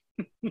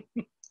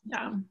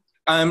 Yeah.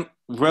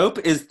 Rope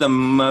is the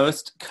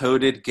most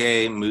coded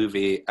gay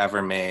movie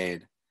ever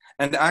made.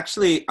 And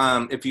actually,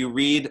 if you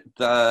read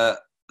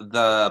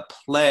the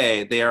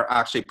play, they are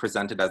actually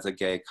presented as a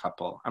gay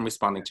couple. I'm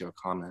responding to a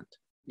comment.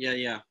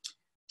 Yeah.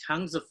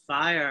 Tongues of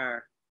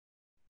fire.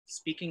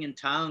 Speaking in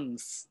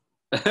tongues.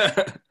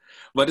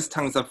 What is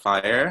tongues of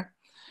fire?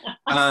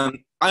 I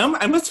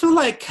almost feel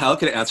like Kel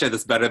could answer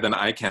this better than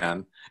I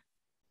can.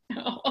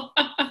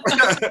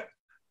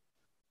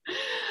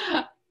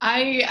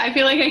 I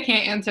feel like I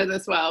can't answer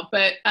this well,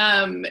 but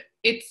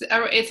it's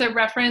a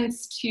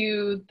reference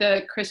to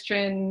the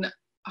Christian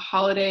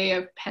holiday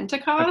of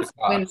Pentecost,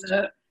 when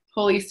the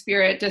Holy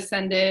Spirit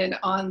descended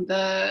on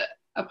the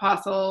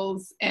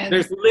apostles, and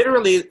there's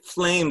literally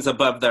flames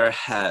above their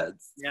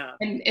heads. Yeah.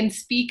 And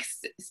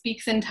speaks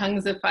in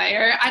tongues of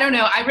fire. I don't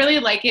know. I really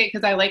like it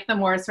because I like the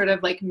more sort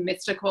of like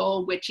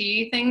mystical,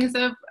 witchy things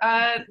of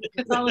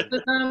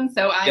Catholicism.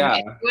 So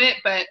I'm into it.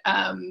 But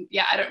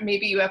yeah, I don't.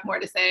 Maybe you have more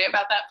to say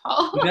about that,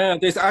 Paul. No,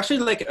 there's actually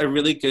like a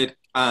really good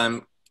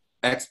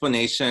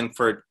explanation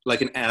for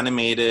like an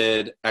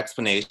animated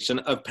explanation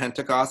of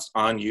Pentecost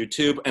on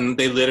YouTube, and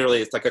they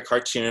literally, it's like a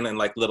cartoon and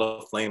like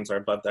little flames are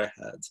above their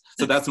heads.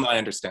 So that's my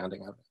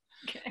understanding of it.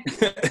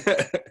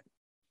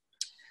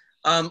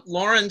 Okay.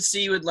 Lauren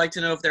C would like to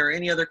know if there are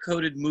any other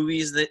coded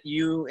movies that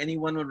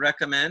anyone would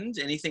recommend.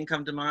 Anything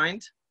come to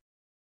mind?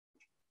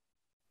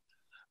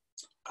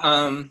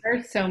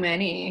 There's so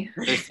many.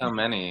 There's so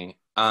many.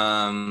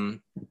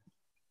 What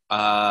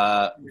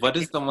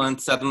is the one,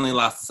 Suddenly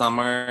Last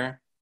Summer?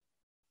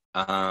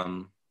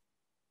 The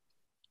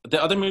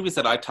other movies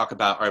that I talk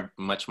about are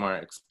much more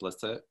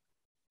explicit,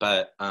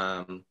 but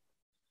yeah.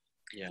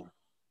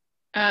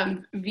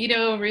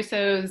 Vito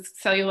Russo's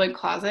Celluloid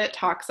Closet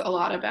talks a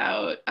lot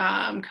about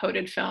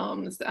coded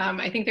films.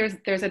 I think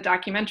there's a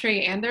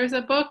documentary and there's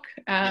a book.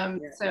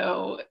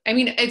 So I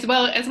mean, as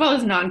well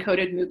as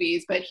non-coded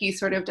movies, but he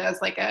sort of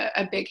does like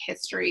a big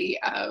history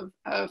of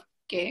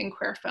gay and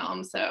queer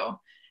film.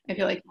 So I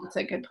feel like that's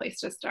a good place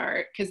to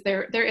start because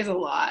there is a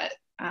lot.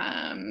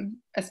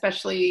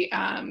 Especially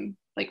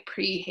like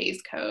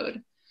pre-Hays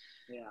Code.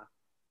 Yeah.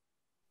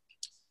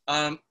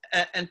 And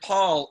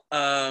Paul,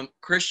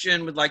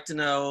 Christian would like to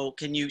know,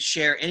 can you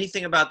share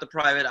anything about the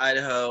Private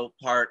Idaho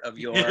part of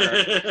your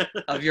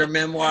of your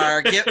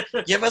memoir?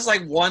 Give us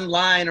like one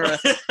line or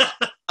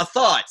a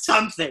thought.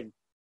 Something.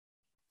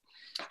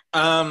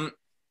 So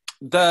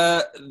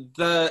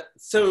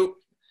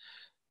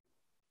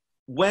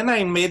when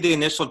I made the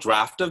initial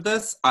draft of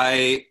this,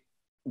 I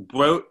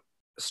wrote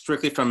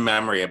strictly from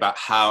memory about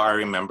how I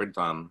remembered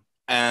them.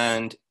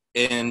 And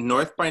in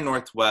North by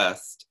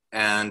Northwest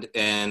and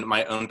in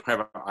my own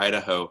Private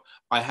Idaho,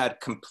 I had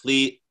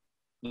completely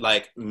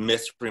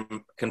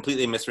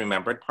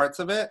misremembered parts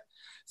of it.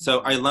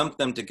 So I lumped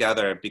them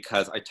together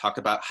because I talk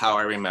about how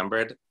I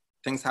remembered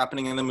things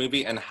happening in the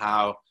movie and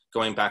how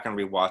going back and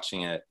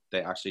rewatching it,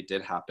 they actually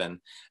did happen.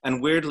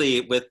 And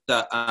weirdly, with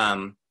the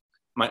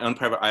my own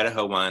Private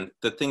Idaho one,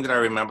 the thing that I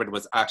remembered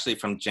was actually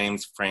from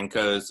James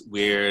Franco's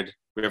weird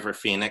River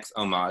Phoenix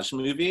homage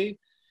movie.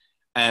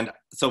 And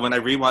so when I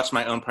rewatched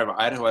my own Private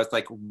Idaho, I was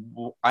like,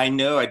 I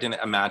know I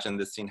didn't imagine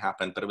this scene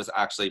happened, but it was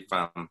actually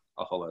from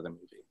a whole other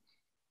movie.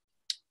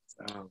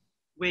 So.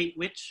 Wait,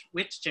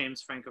 which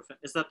James Franco?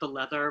 Is that the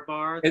leather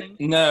bar thing?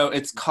 No,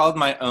 it's called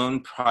My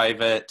Own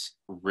Private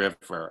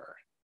River.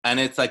 And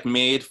it's like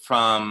made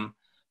from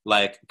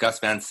like Gus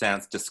Van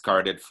Sant's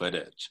discarded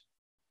footage.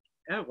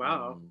 Oh,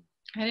 wow.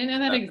 I didn't know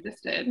that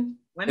existed.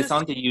 When it's is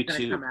on the it gonna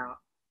YouTube. come out?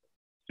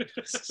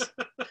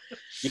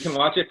 You can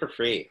watch it for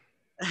free.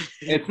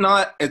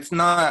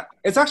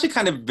 It's actually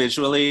kind of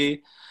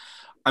visually,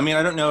 I mean,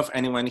 I don't know if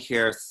anyone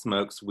here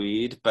smokes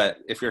weed, but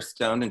if you're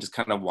stoned and just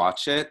kind of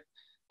watch it,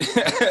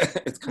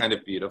 it's kind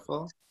of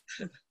beautiful.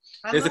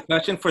 There's a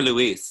question for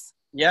Luis.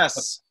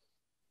 Yes.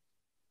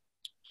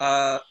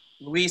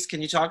 Luis,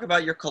 can you talk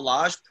about your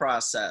collage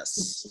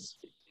process?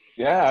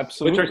 Yeah,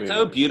 absolutely. Which are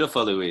so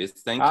beautiful, Luis.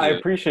 Thank you. I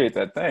appreciate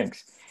that.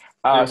 Thanks.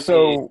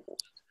 So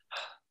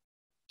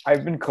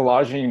I've been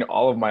collaging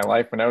all of my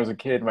life. When I was a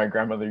kid, my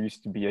grandmother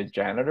used to be a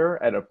janitor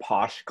at a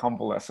posh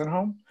convalescent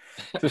home.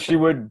 So she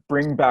would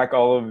bring back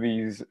all of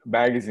these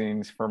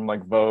magazines from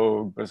like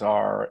Vogue,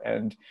 Bazaar,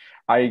 and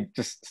I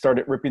just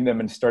started ripping them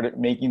and started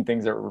making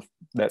things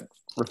that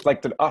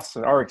reflected us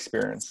and our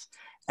experience.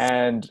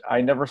 And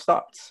I never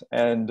stopped.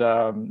 And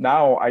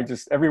now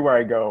everywhere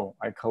I go,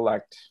 I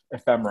collect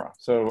ephemera.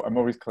 So I'm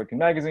always collecting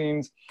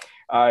magazines.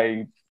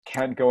 I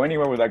can't go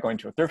anywhere without going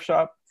to a thrift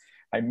shop.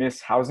 I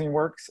miss Housing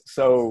Works,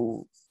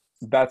 so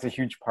that's a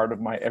huge part of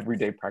my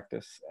everyday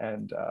practice,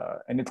 and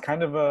it's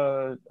kind of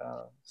a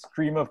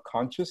stream of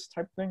conscious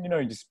type thing. You know,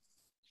 you just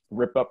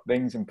rip up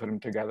things and put them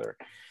together.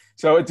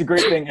 So it's a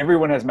great thing.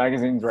 Everyone has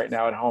magazines right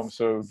now at home,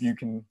 so if you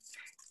can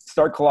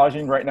start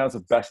collaging right now, is the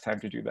best time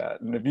to do that.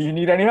 And if you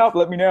need any help,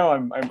 let me know.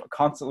 I'm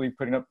constantly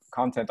putting up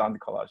content on the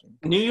collaging.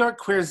 New York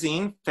Queer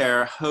Zine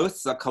Fair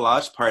hosts a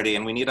collage party,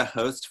 and we need a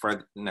host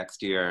for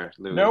next year,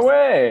 Louis. No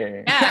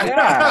way.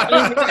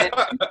 Yeah.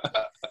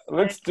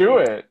 Let's do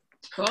it.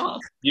 Cool.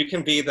 You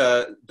can be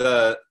the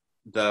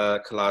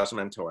collage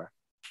mentor.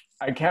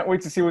 I can't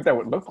wait to see what that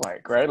would look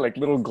like, right? Like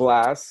little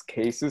glass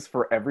cases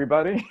for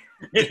everybody.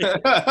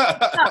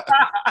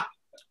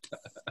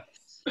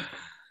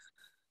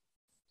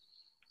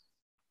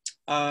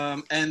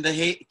 And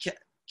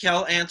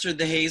Kel answered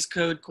the Hays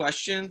Code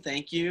question.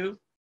 Thank you.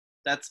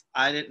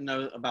 I didn't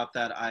know about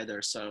that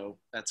either, so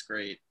that's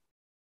great.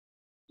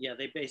 Yeah,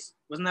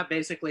 wasn't that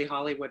basically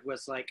Hollywood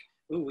was like,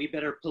 ooh, we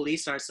better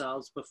police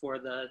ourselves before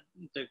the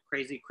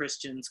crazy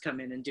Christians come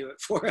in and do it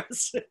for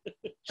us.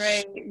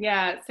 Right.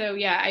 Yeah. So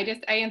yeah,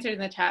 I answered in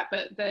the chat,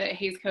 but the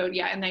Hays Code,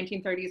 yeah, in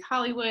 1930s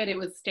Hollywood, it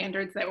was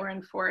standards that were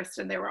enforced,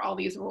 and there were all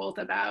these rules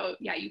about,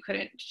 yeah, you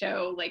couldn't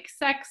show like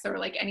sex or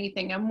like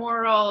anything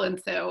immoral,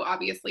 and so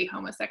obviously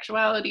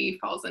homosexuality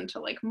falls into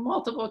like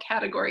multiple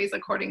categories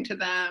according to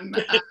them.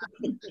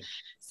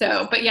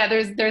 So, but yeah,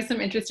 there's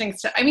some interesting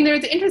stuff. I mean,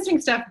 there's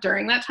interesting stuff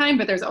during that time,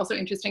 but there's also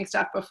interesting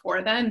stuff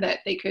before then that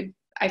they could,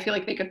 I feel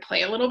like they could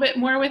play a little bit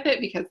more with it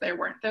because there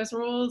weren't those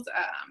rules.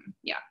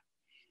 Yeah.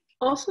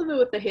 Also, though,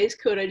 with the Hays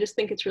Code, I just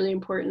think it's really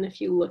important if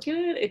you look at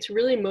it, it's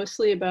really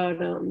mostly about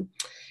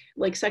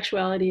like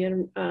sexuality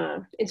and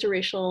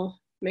interracial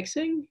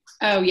mixing.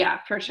 Oh, yeah,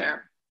 for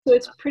sure. So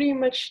it's pretty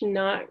much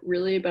not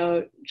really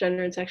about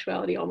gender and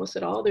sexuality almost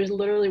at all. There's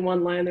literally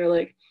one line, they're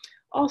like,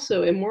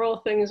 also, immoral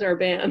things are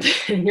banned.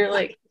 And you're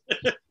like,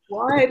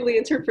 widely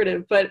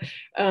interpretive, but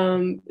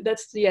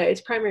that's, yeah,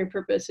 its primary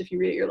purpose. If you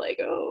read it, you're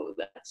like, oh,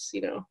 that's,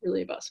 you know,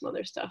 really about some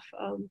other stuff.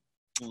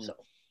 So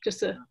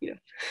just to, you know.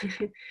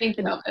 Thank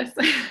you, Elvis.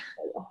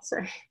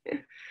 Sorry.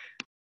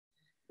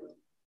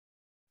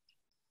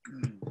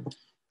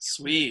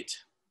 Sweet.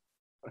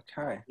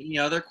 Okay. Any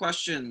other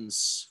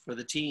questions for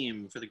the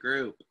team, for the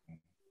group?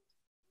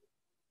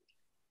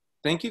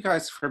 Thank you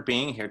guys for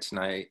being here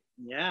tonight.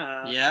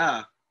 Yeah.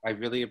 Yeah. I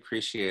really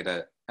appreciate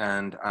it.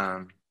 And,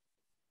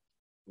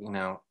 you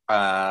know,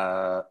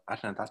 I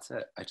don't know, that's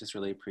it. I just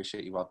really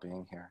appreciate you all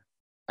being here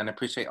and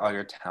appreciate all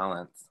your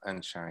talents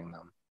and sharing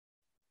them.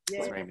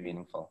 It's very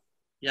meaningful.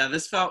 Yeah,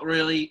 this felt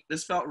really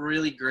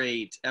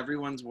great.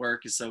 Everyone's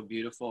work is so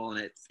beautiful,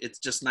 and it's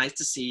just nice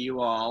to see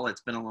you all.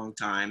 It's been a long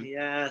time.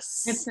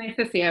 Yes. It's nice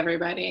to see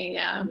everybody.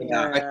 Yeah.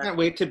 Yeah, I can't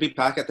wait to be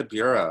back at the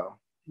Bureau.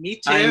 Me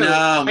too. I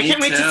know. I can't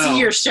wait to see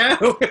your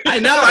show. I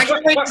know. I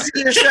can't wait to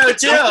see your show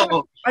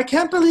too. I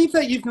can't believe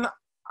that you've not.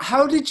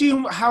 How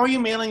are you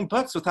mailing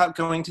books without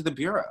going to the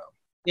Bureau?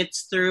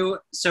 It's through,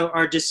 so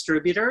our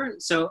distributor.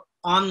 So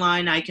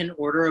online, I can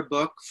order a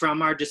book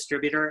from our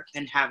distributor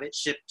and have it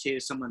shipped to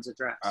someone's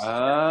address.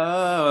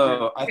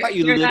 Oh, I thought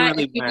you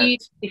literally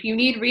went. If you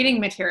need reading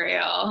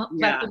material,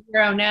 let the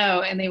Bureau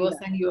know and they will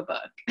send you a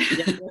book.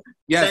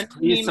 Yes,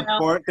 please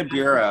support the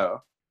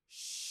Bureau.